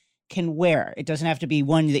person can wear? It doesn't have to be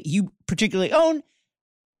one that you particularly own.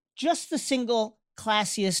 Just the single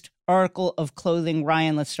classiest article of clothing.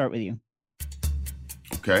 Ryan, let's start with you.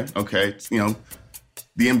 Okay. You know,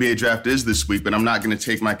 the NBA draft is this week, but I'm not going to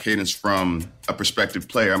take my cadence from a prospective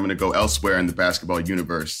player. I'm going to go elsewhere in the basketball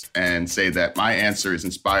universe and say that my answer is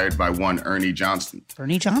inspired by one Ernie Johnson.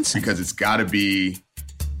 Ernie Johnson? Because it's got to be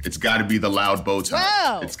the loud bow tie.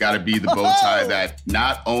 Wow. It's got to be the bow tie that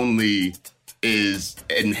not only is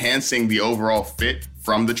enhancing the overall fit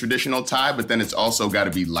from the traditional tie, but then it's also got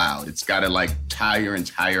to be loud. It's got to like tie your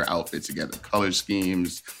entire outfit together. Color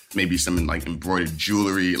schemes, maybe some like embroidered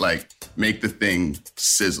jewelry, like make the thing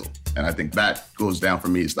sizzle. And I think that goes down for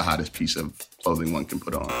me as the hottest piece of clothing one can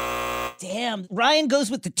put on. Damn. Ryan goes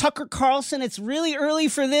with the Tucker Carlson. It's really early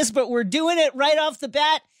for this, but we're doing it right off the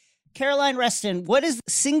bat. Caroline Reston, what is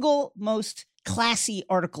the single most classy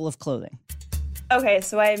article of clothing? Okay,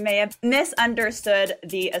 so I may have misunderstood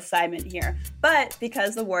the assignment here, but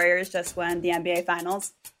because the Warriors just won the NBA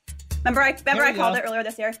Finals, remember I called it earlier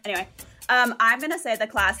this year? Anyway, I'm going to say the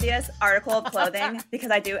classiest article of clothing,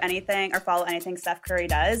 because I do anything or follow anything Steph Curry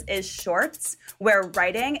does, is shorts where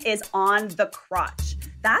writing is on the crotch.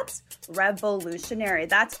 That's revolutionary.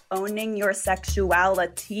 That's owning your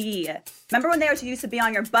sexuality. Remember when they used to be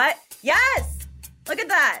on your butt? Yes! Look at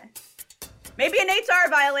that. Maybe an HR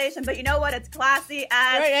violation, but you know what? It's classy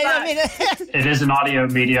as fuck. It is an audio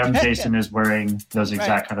medium. Jason is wearing those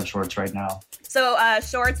exact kind of shorts right now. So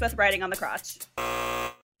shorts with writing on the crotch.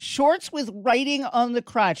 Shorts with writing on the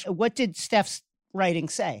crotch. What did Steph's writing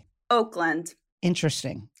say? Oakland.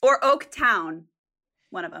 Interesting. Or Oaktown.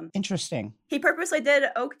 One of them. Interesting. He purposely did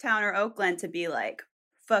Oaktown or Oakland to be like,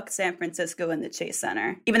 fuck San Francisco and the Chase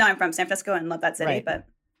Center. Even though I'm from San Francisco and love that city, right. But,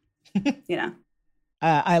 you know.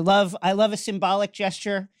 I love a symbolic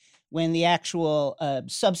gesture when the actual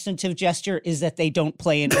substantive gesture is that they don't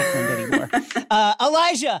play in Oakland anymore.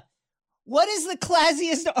 Elijah, what is the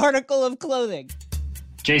classiest article of clothing?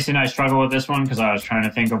 Jason, I struggle with this one because I was trying to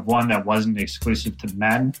think of one that wasn't exclusive to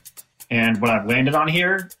men. And what I've landed on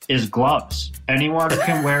here is gloves. Anyone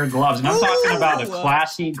can wear gloves. And I'm talking about a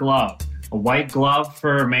classy glove. A white glove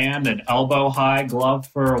for a man, an elbow-high glove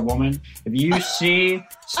for a woman. If you see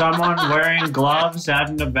someone wearing gloves at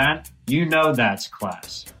an event, you know that's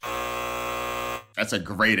class. That's a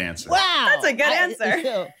great answer. Wow. That's a good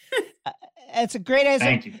answer. That's a great answer.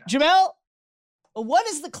 Thank you. Jamel, what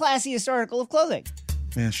is the classiest article of clothing?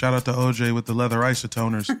 Man, shout out to OJ with the leather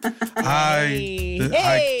isotoners.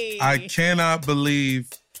 I cannot believe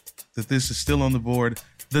that this is still on the board.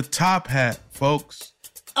 The top hat, folks.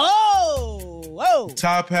 Oh, whoa.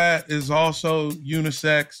 Top hat is also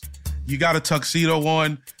unisex. You got a tuxedo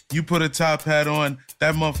on, you put a top hat on,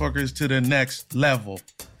 that motherfucker is to the next level.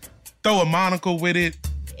 Throw a monocle with it.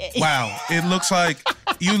 Wow. It looks like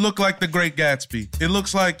you look like the Great Gatsby. It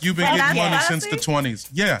looks like you've been getting money since the 20s.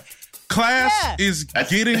 Yeah. Class is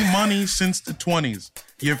getting money since the 20s.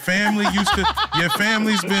 Your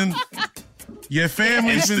family's been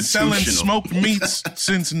selling smoked meats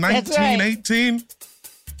since 1918. Right.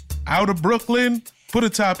 Out of Brooklyn. Put a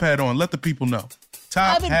top hat on. Let the people know.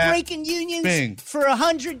 I've been breaking unions for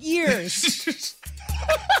 100 years.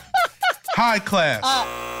 High class.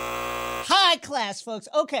 High class, folks.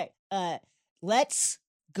 Okay, let's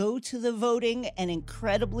go to the voting. An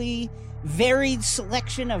incredibly varied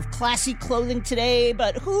selection of classy clothing today,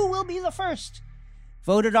 but who will be the first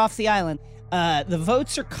voted off the island? The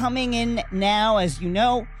votes are coming in now, as you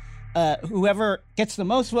know. Whoever gets the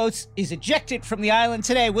most votes is ejected from the island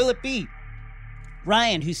today. Will it be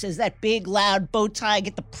Ryan, who says that big, loud bow tie,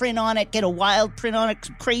 get the print on it, get a wild print on it,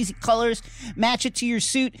 some crazy colors, match it to your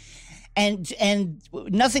suit, and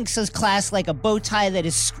nothing says class like a bow tie that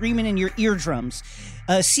is screaming in your eardrums.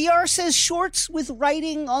 CR says shorts with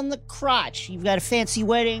writing on the crotch. You've got a fancy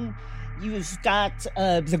wedding. You've got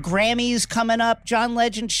the Grammys coming up. John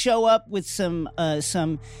Legend show up with some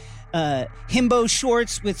himbo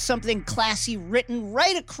shorts with something classy written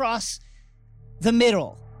right across the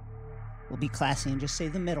middle. We'll be classy and just say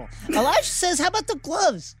the middle. Elijah says, how about the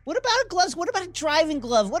gloves? What about gloves? What about a driving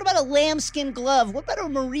glove? What about a lambskin glove? What about a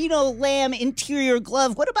merino lamb interior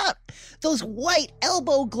glove? What about those white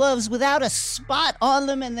elbow gloves without a spot on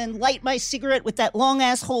them, and then light my cigarette with that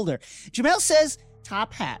long-ass holder? Jamel says,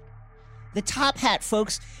 top hat. The top hat,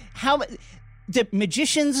 folks. How the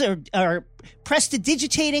magicians are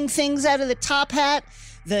prestidigitating things out of the top hat.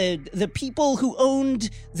 The people who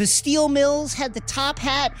owned the steel mills had the top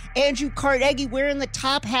hat. Andrew Carnegie wearing the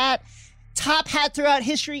top hat. Top hat throughout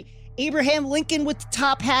history. Abraham Lincoln with the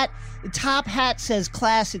top hat. The top hat says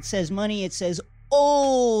class. It says money. It says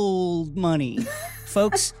old money.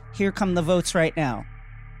 Folks, here come the votes right now.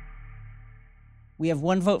 We have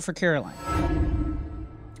one vote for Caroline.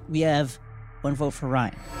 We have one vote for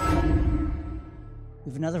Ryan.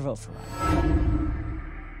 We have another vote for Ryan.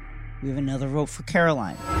 We have another vote for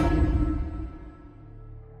Caroline.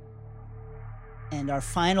 And our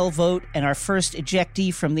final vote and our first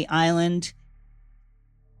ejectee from the island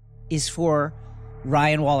is for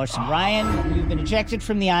Ryan Wallerson. Ryan, you've been ejected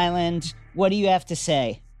from the island. What do you have to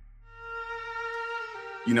say?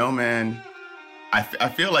 You know, man, I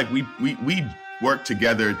feel like we work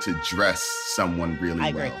together to dress someone really well.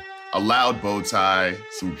 Agree. A loud bow tie,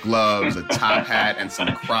 some gloves, a top hat, and some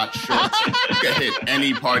crotch shorts. You can hit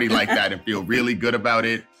any party like that and feel really good about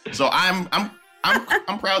it. So I'm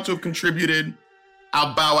proud to have contributed.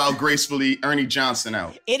 I'll bow out gracefully, Ernie Johnson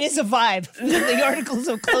out. It is a vibe. The articles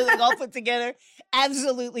of clothing all put together.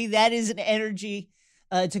 Absolutely, that is an energy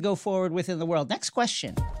to go forward with in the world. Next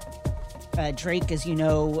question. Drake, as you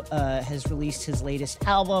know, has released his latest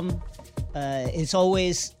album. It's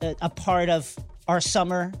always a part of our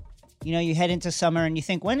summer. You know, you head into summer and you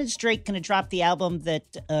think, when is Drake going to drop the album that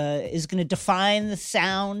is going to define the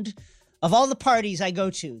sound of all the parties I go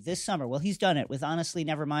to this summer? Well, he's done it with Honestly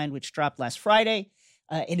Nevermind, which dropped last Friday.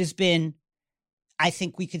 It has been, I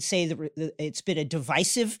think we could say it's been a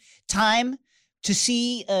divisive time to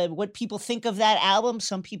see what people think of that album.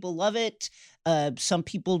 Some people love it. Some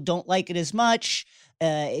people don't like it as much.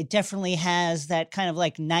 It definitely has that kind of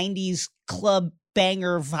like 90s club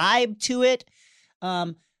banger vibe to it.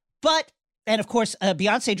 But, and of course,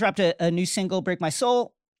 Beyonce dropped a new single, Break My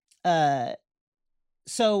Soul.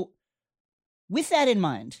 So with that in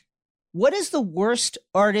mind, what is the worst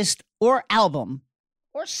artist or album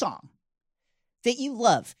or song that you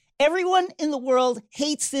love? Everyone in the world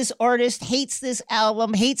hates this artist, hates this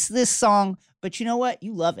album, hates this song, but you know what?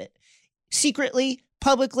 You love it. Secretly,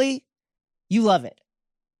 publicly, you love it.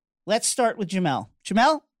 Let's start with Jamel.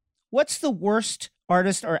 Jamel, what's the worst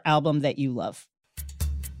artist or album that you love?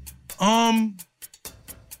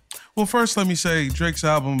 Well, first let me say Drake's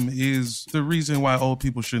album is the reason why old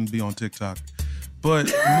people shouldn't be on TikTok.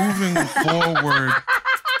 But moving forward,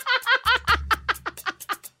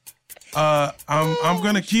 I'm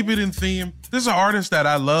gonna keep it in theme. This is an artist that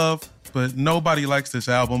I love, but nobody likes this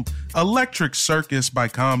album. Electric Circus by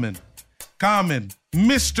Common. Common,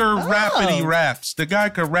 Mr. Rappity Raps. The guy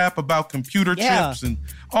could rap about computer chips and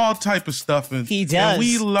all type of stuff. And he does. And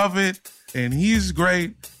we love it, and he's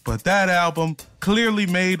great. But that album, clearly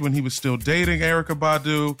made when he was still dating Erykah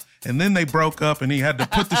Badu, and then they broke up and he had to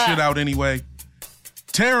put the shit out anyway.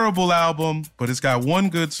 Terrible album, but it's got one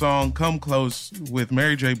good song, Come Close, with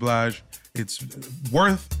Mary J. Blige. It's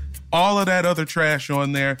worth all of that other trash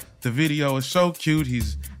on there. The video is so cute.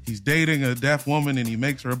 He's dating a deaf woman and he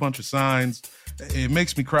makes her a bunch of signs. It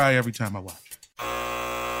makes me cry every time I watch.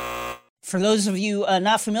 For those of you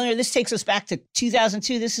not familiar, this takes us back to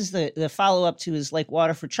 2002. This is the follow-up to his Like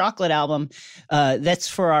Water for Chocolate album. That's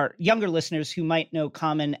for our younger listeners who might know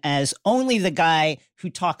Common as only the guy who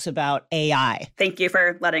talks about AI. Thank you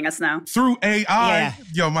for letting us know. Through AI. Yeah.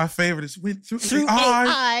 Yo, my favorite is through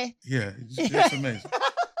AI. Yeah, it's amazing.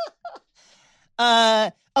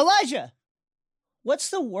 Elijah, what's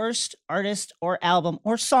the worst artist or album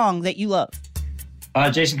or song that you love?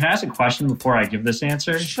 Jason, can I ask a question before I give this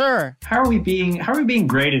answer? Sure. How are we being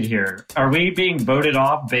graded here? Are we being voted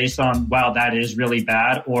off based on, wow, that is really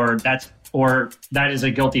bad, or that is a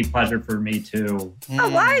guilty pleasure for me too?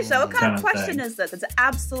 Elijah, what kind of question is this? It's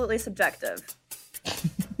absolutely subjective.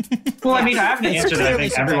 Well, I mean, I have an answer that I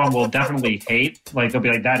think everyone will definitely hate. Like, they'll be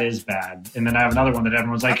like, that is bad. And then I have another one that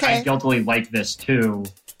everyone's like, I guiltily like this too.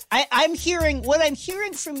 What I'm hearing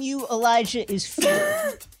from you, Elijah, is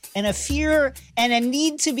fear. And a fear and a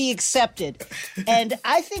need to be accepted. And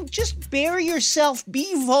I think just bury yourself,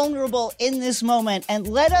 be vulnerable in this moment, and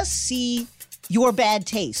let us see your bad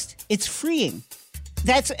taste. It's freeing.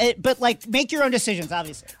 That's it, but like, make your own decisions,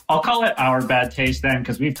 obviously. I'll call it our bad taste then,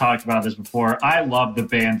 because we've talked about this before. I love the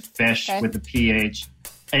band Fish with the PH.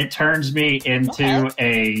 It turns me into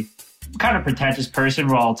a kind of pretentious person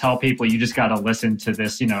where I'll tell people you just got to listen to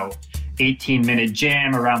this, 18-minute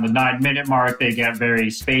jam around the 9-minute mark. They get very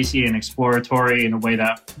spacey and exploratory in a way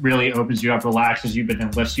that really opens you up, relaxes you, but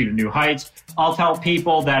then lifts you to new heights. I'll tell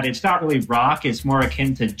people that it's not really rock, it's more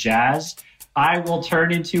akin to jazz. I will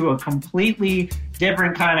turn into a completely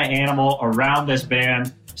different kind of animal around this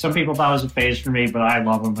band. Some people thought it was a phase for me, but I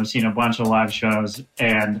love them. I've seen a bunch of live shows,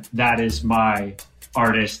 and that is my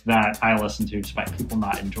artist that I listen to despite people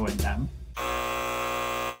not enjoying them.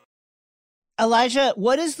 Elijah,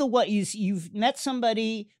 what is you've met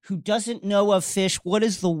somebody who doesn't know of Fish. What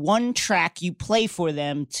is the one track you play for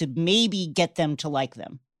them to maybe get them to like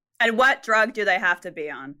them? And what drug do they have to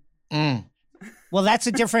be on? Well, that's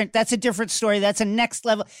a different story. That's the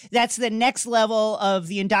next level of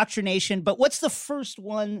the indoctrination. But what's the first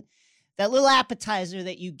one, that little appetizer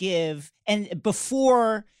that you give, and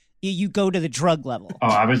before you go to the drug level? Oh,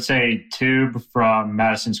 I would say Tube from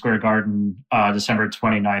Madison Square Garden, December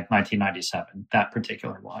 29th, 1997, that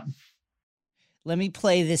particular one. Let me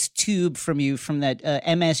play this Tube from you from that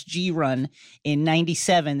MSG run in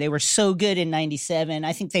 97. They were so good in 97.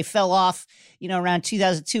 I think they fell off, around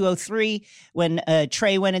 2002-03 when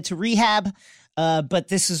Trey went into rehab. But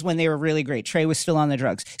this is when they were really great. Trey was still on the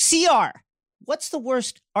drugs. CR, what's the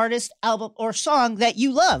worst artist, album, or song that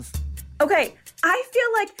you love? Okay, I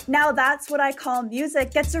feel like Now That's What I Call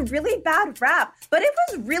Music gets a really bad rap, but it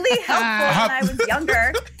was really helpful when I was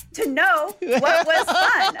younger to know what was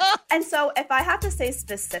fun. And so if I have to say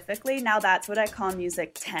specifically, Now That's What I Call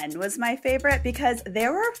Music 10 was my favorite, because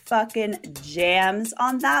there were fucking jams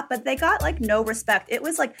on that, but they got like no respect. It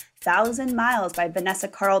was like 1,000 Miles by Vanessa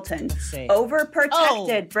Carlton,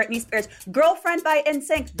 Overprotected, Britney Spears, Girlfriend by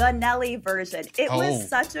NSYNC, the Nelly version. It was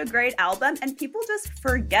such a great album, and people just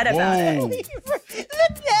forget about it.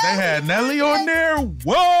 They had Nelly on there?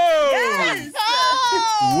 Whoa! Yes!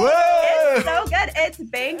 Whoa! It's so good. It's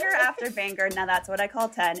banger after banger. Now That's What I Call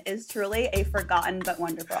 10 is truly a forgotten but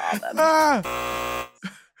wonderful album.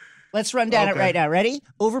 Let's run down it right now. Ready?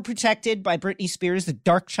 Overprotected by Britney Spears, the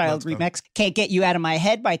Dark Child remix. Can't Get You Out of My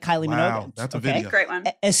Head by Kylie Minogue. That's a video. Great one.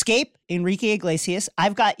 Escape, Enrique Iglesias.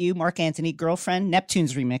 I've Got You, Mark Anthony, Girlfriend,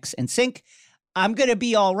 Neptune's remix, and Sync. I'm Gonna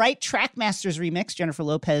Be All Right, Trackmasters remix, Jennifer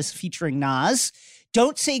Lopez featuring Nas.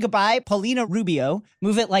 Don't Say Goodbye, Paulina Rubio.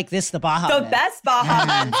 Move It Like This, the Baha The Men. best Baha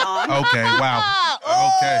Men song. Okay, wow.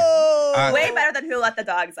 Okay. Way better than Who Let the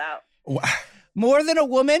Dogs Out. More Than a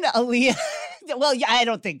Woman, Aaliyah. Well, yeah, I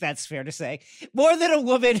don't think that's fair to say. More Than a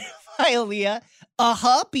Woman by Aaliyah.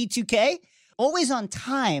 B2K. Always on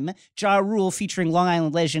Time, Ja Rule featuring Long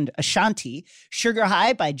Island legend Ashanti. Sugar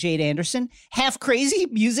High by Jade Anderson. Half Crazy,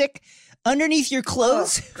 Music. Underneath Your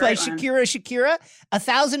Clothes by Shakira.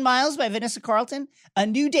 1,000 Miles by Vanessa Carlton. A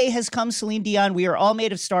New Day Has Come, Celine Dion. We Are All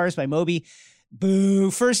Made of Stars by Moby.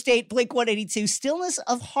 Boo. First Date, Blink-182. Stillness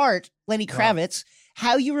of Heart, Lenny Kravitz.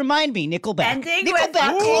 How You Remind Me, Nickelback.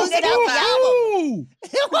 Nickelback closing out the album.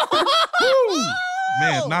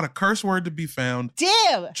 Man, not a curse word to be found.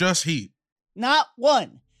 Damn. Just heat. Not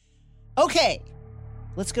one. Okay,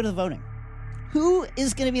 let's go to the voting. Who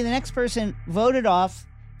is going to be the next person voted off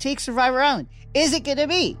Take Survivor Island? Is it going to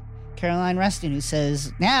be Caroline Reston, who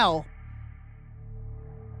says,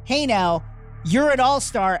 hey now, you're an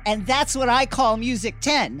all-star, and that's what I call Music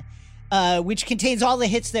 10, which contains all the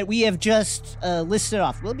hits that we have just listed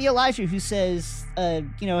off. Will it be Elijah, who says,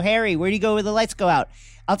 Harry, where do you go where the lights go out?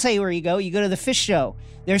 I'll tell you where you go. You go to the Fish Show.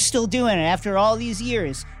 They're still doing it after all these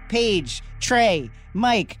years. Paige, Trey,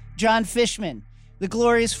 Mike, John Fishman, the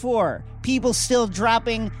Glorious Four, people still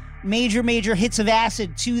dropping major hits of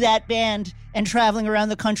acid to that band and traveling around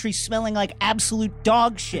the country smelling like absolute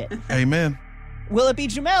dog shit. Amen. Will it be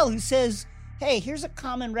Jamel who says, hey, here's a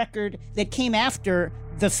Common record that came after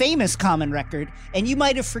the famous Common record, and you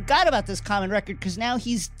might have forgot about this Common record because now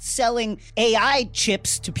he's selling AI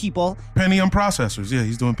chips to people. Pentium processors. Yeah,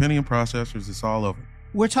 he's doing Pentium processors. It's all over.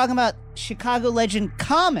 We're talking about Chicago legend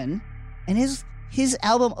Common and his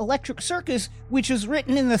album Electric Circus, which was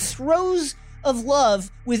written in the throes of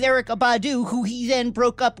love with Erykah Badu, who he then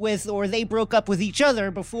broke up with, or they broke up with each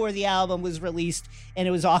other before the album was released. And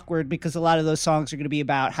it was awkward because a lot of those songs are going to be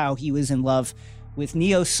about how he was in love with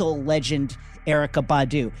neo-soul legend Erykah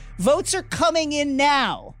Badu. Votes are coming in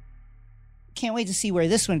now. Can't wait to see where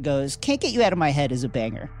this one goes. Can't Get You Out of My Head is a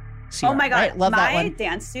banger. Oh my God. Right? Love that one. My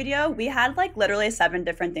dance studio, we had like literally 7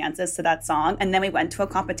 different dances to that song. And then we went to a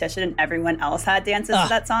competition and everyone else had dances to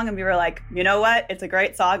that song. And we were like, you know what? It's a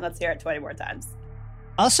great song. Let's hear it 20 more times.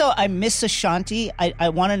 Also, I miss Ashanti. I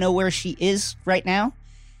want to know where she is right now.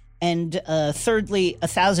 And thirdly,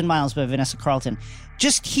 1,000 Miles by Vanessa Carlton.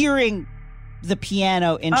 Just hearing the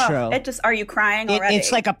piano intro. Are you crying already?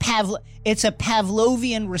 It's like it's a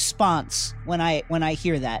Pavlovian response when I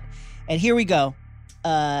hear that. And here we go.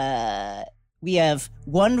 We have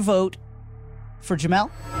 1 vote for Jamel.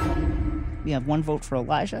 We have 1 vote for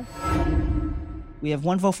Elijah. We have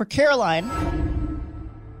 1 vote for Caroline.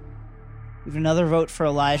 We have another vote for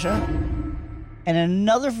Elijah. And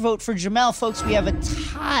another vote for Jamel. Folks, we have a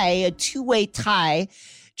tie, a 2-way tie.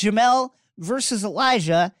 Jamel versus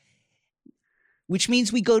Elijah, which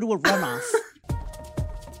means we go to a runoff.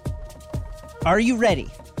 Are you ready?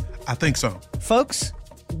 I think so. Folks,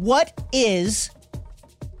 what is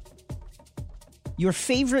your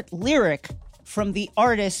favorite lyric from the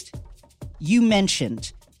artist you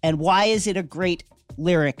mentioned, and why is it a great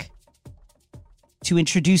lyric to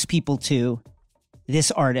introduce people to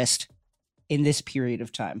this artist in this period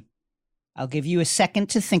of time? I'll give you a second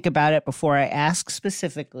to think about it before I ask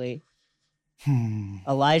specifically.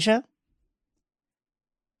 Elijah,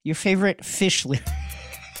 your favorite Fish lyric?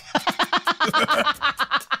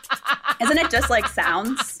 Isn't it just like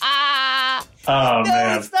sounds? Oh, no,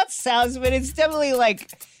 man. It's not sounds, but it's definitely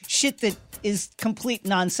like shit that is complete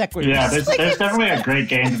non sequitur. Yeah, there's definitely a great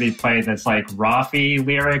game to be played that's like Rafi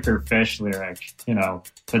lyric or Fish lyric. You know,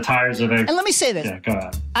 the tires of it. And let me say this. Yeah, go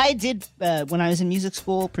ahead. I did, when I was in music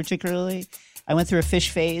school particularly, I went through a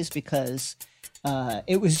Fish phase because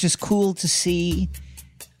it was just cool to see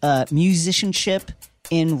musicianship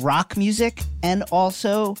in rock music, and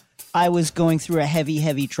also I was going through a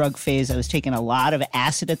heavy drug phase. I was taking a lot of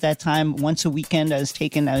acid at that time. Once a weekend, I was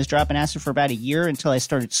dropping acid for about a year until I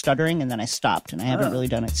started stuttering, and then I stopped, and I haven't really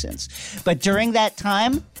done it since. But during that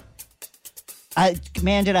time,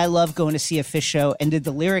 did I love going to see a Fish show, and did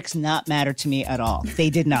the lyrics not matter to me at all? They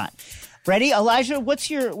did not. Ready? Elijah, what's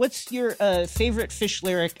your favorite Fish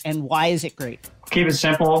lyric, and why is it great? Keep it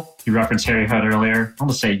simple. You referenced Harry Hood earlier. I'm going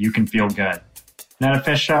to say You Can Feel Good. Not a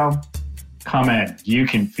Fish show? Come in. You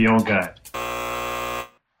can feel good.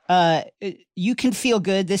 You Can Feel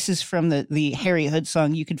Good. This is from the Harry Hood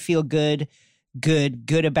song. You can feel good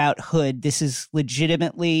about Hood. This is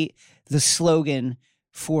legitimately the slogan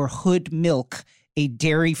for Hood Milk, a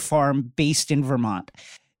dairy farm based in Vermont.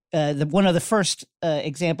 One of the first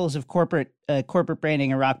examples of corporate branding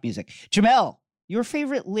in rock music. Jamel, your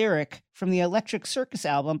favorite lyric from the Electric Circus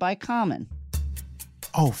album by Common.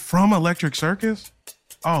 Oh, from Electric Circus?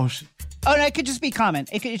 Oh, Oh, no, it could just be Common.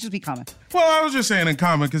 It could just be Common. Well, I was just saying in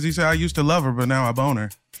Common because he said, I used to love her, but now I bone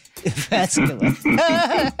her. That's a good one.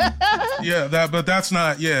 But that's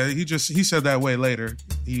not, he said that way later.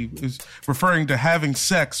 He was referring to having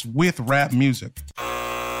sex with rap music.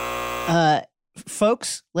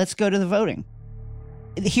 Folks, let's go to the voting.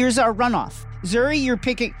 Here's our runoff. Zuri, you're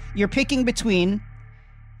picking between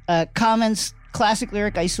Common's classic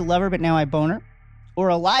lyric, I used to love her, but now I bone her,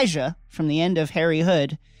 or Elijah from the end of Harry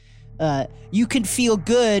Hood, You Can Feel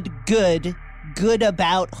good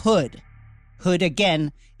about Hood. Hood,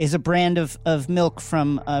 again, is a brand of milk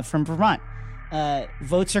from Vermont.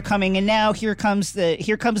 Votes are coming in now. Here comes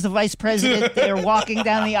the vice president. They are walking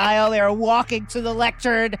down the aisle. They are walking to the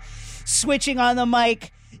lectern, switching on the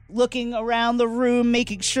mic, looking around the room,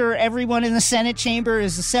 making sure everyone in the Senate chamber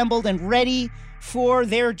is assembled and ready for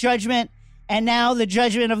their judgment. And now the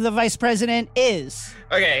judgment of the vice president is...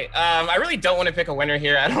 Okay, I really don't want to pick a winner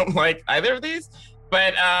here. I don't like either of these.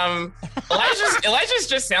 But Elijah's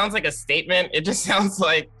just sounds like a statement. It just sounds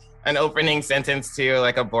like an opening sentence to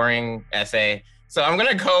like a boring essay. So I'm going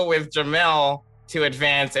to go with Jamel to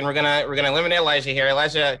advance, and we're gonna eliminate Elijah here.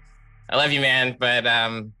 Elijah, I love you, man, but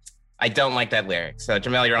I don't like that lyric. So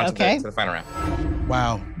Jamel, you're on to the final round.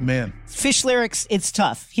 Wow, man. Fish lyrics, it's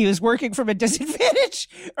tough. He was working from a disadvantage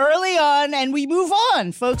early on, and we move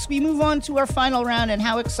on, folks. We move on to our final round, and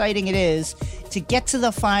how exciting it is to get to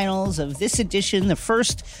the finals of this edition, the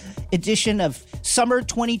first edition of Summer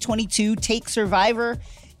 2022 Take Survivor,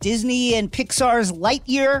 Disney and Pixar's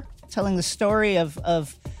Lightyear, telling the story of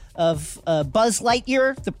Buzz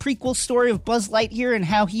Lightyear, the prequel story of Buzz Lightyear and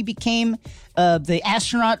how he became the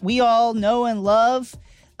astronaut we all know and love,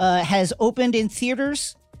 has opened in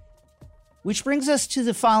theaters. Which brings us to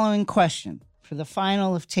the following question for the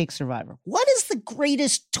final of Take Survivor. What is the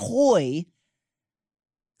greatest toy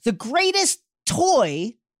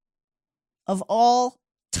of all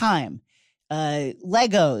time?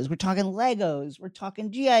 Legos. We're talking Legos. We're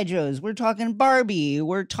talking G.I. Joes. We're talking Barbie.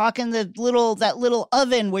 We're talking that little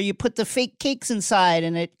oven where you put the fake cakes inside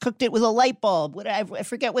and it cooked it with a light bulb. I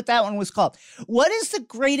forget what that one was called. What is the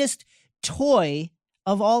greatest toy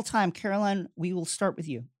of all time? Caroline, we will start with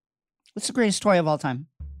you. What's the greatest toy of all time?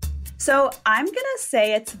 So I'm going to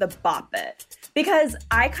say it's the Bop It, because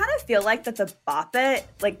I kind of feel like that the Bop It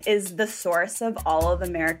is the source of all of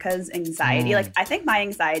America's anxiety. Like, I think my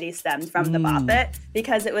anxiety stemmed from the Bop It,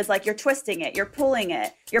 because it was like you're twisting it, you're pulling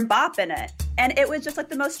it, you're bopping it. And it was just like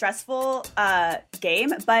the most stressful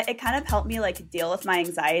game, but it kind of helped me deal with my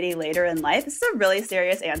anxiety later in life. This is a really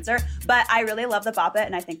serious answer, but I really love the Bop It,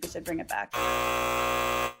 and I think we should bring it back.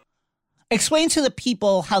 Explain to the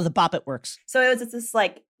people how the Bop It works. So it was just this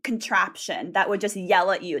contraption that would just yell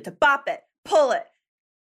at you to bop it, pull it,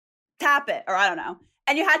 tap it, or I don't know.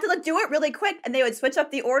 And you had to do it really quick, and they would switch up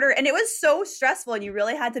the order, and it was so stressful, and you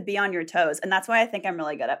really had to be on your toes. And that's why I think I'm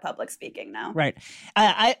really good at public speaking now. Right.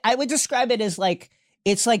 I would describe it as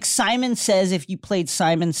it's like Simon Says if you played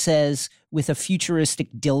Simon Says with a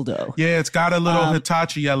futuristic dildo. Yeah, it's got a little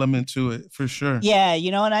Hitachi element to it, for sure. Yeah, you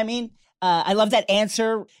know what I mean? I love that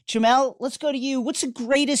answer. Jamel, let's go to you. What's the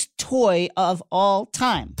greatest toy of all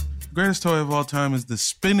time? The greatest toy of all time is the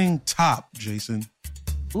spinning top, Jason.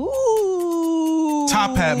 Ooh.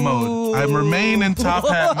 Top hat mode. I remain in top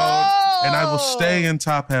hat mode, and I will stay in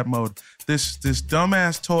top hat mode. This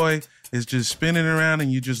dumbass toy is just spinning around,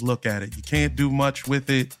 and you just look at it. You can't do much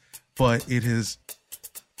with it, but it has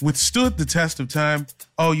withstood the test of time.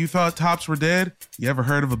 Oh, you thought tops were dead? You ever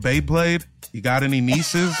heard of a Beyblade? You got any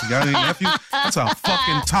nieces? You got any nephews? That's a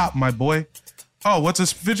fucking top, my boy. Oh, what's a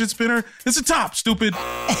fidget spinner? It's a top, stupid.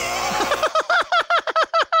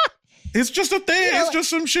 It's just a thing. Yeah, it's just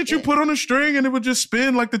some shit you put on a string and it would just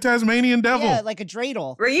spin like the Tasmanian devil. Yeah, like a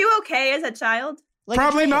dreidel. Were you okay as a child?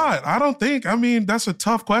 Probably not. I don't think. I mean, that's a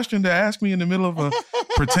tough question to ask me in the middle of a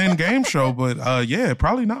pretend game show, but yeah,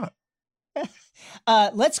 probably not.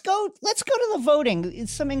 Let's go to the voting.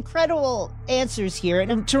 Some incredible answers here.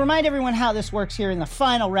 And to remind everyone how this works here in the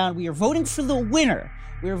final round, we are voting for the winner.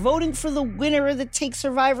 We are voting for the winner of the Take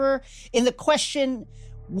Survivor in the question,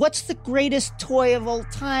 what's the greatest toy of all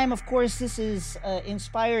time? Of course, this is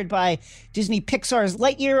inspired by Disney Pixar's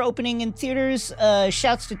Lightyear opening in theaters.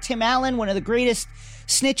 Shouts to Tim Allen, one of the greatest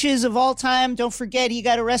snitches of all time. Don't forget, he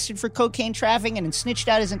got arrested for cocaine trafficking and snitched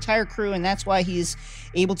out his entire crew, and that's why he's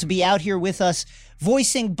able to be out here with us,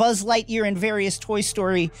 voicing Buzz Lightyear in various Toy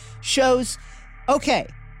Story shows. Okay,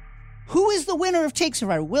 who is the winner of Take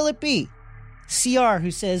Survivor? Will it be CR,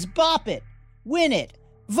 who says, bop it, win it,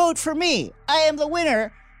 vote for me, I am the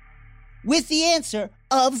winner, with the answer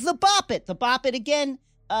of the Bop It. The Bop It, again,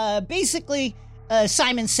 basically,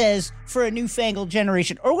 Simon Says for a newfangled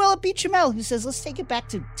generation. Or will it be Jamel, who says, let's take it back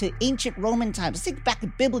to ancient Roman times. Let's take it back to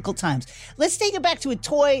biblical times. Let's take it back to a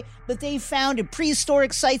toy that they found in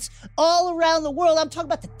prehistoric sites all around the world. I'm talking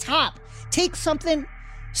about the top. Take something,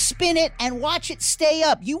 spin it, and watch it stay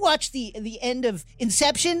up. You watch the end of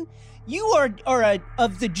Inception. You are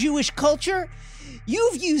of the Jewish culture.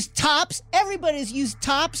 You've used tops. Everybody's used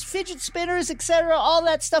tops, fidget spinners, etc. All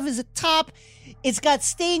that stuff is a top. It's got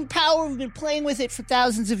staying power. We've been playing with it for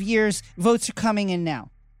thousands of years. Votes are coming in now.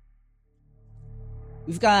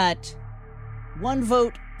 We've got 1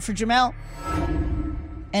 vote for Jamel.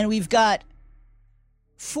 And we've got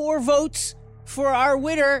 4 votes for our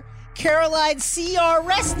winner, Caroline C.R.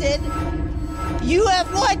 Reston. You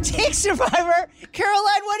have won Take Survivor.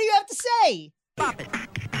 Caroline, what do you have to say? Pop it.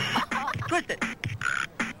 Twist it.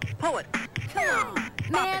 Pull it. Come on,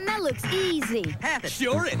 man, that looks easy. Half it.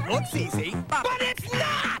 Sure, it looks easy, but it's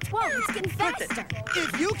not! Whoa, it's getting faster.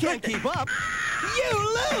 If you can't keep up,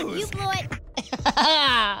 you lose! You blew it.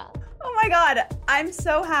 Oh my God, I'm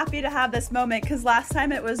so happy to have this moment because last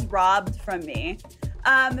time it was robbed from me.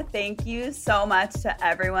 Thank you so much to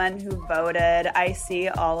everyone who voted. I see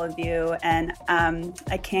all of you, and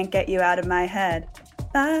I can't get you out of my head.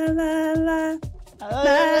 La la la. La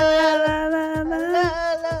la la la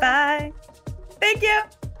la. Bye. Thank you.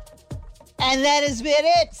 And that has been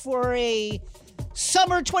it for a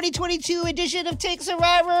summer 2022 edition of Take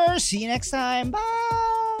Survivor. See you next time. Bye.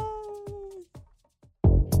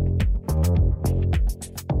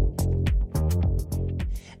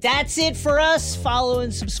 That's it for us. Follow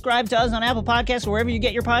and subscribe to us on Apple Podcasts or wherever you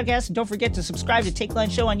get your podcasts. And don't forget to subscribe to Take Line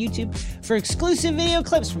Show on YouTube for exclusive video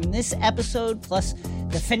clips from this episode, plus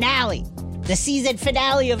the finale, the season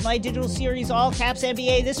finale of my digital series, All Caps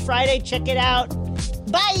NBA, this Friday. Check it out.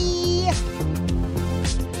 Bye!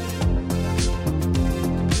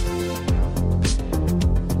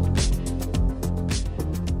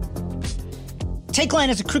 Take Line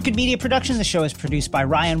is a Crooked Media production. The show is produced by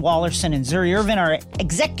Ryan Wallerson and Zuri Irvin. Our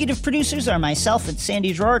executive producers are myself and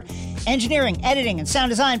Sandy Gerard. Engineering, editing, and sound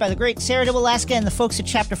design by the great Sarah de Alaska and the folks at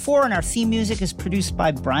Chapter 4. And our theme music is produced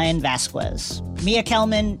by Brian Vasquez. Mia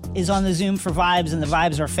Kelman is on the Zoom for vibes, and the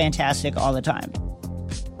vibes are fantastic all the time.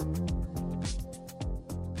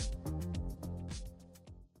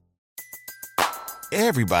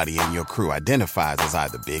 Everybody in your crew identifies as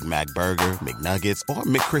either Big Mac Burger, McNuggets, or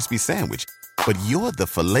McCrispy Sandwich. But you're the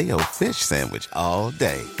Filet-O-Fish Sandwich all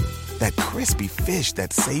day. That crispy fish,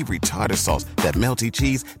 that savory tartar sauce, that melty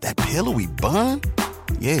cheese, that pillowy bun.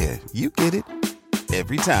 Yeah, you get it.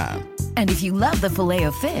 Every time. And if you love the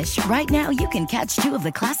Filet-O-Fish, right now you can catch 2 of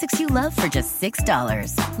the classics you love for just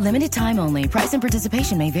 $6. Limited time only. Price and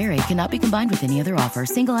participation may vary. Cannot be combined with any other offer.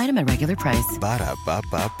 Single item at regular price.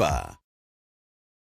 Ba-da-ba-ba-ba.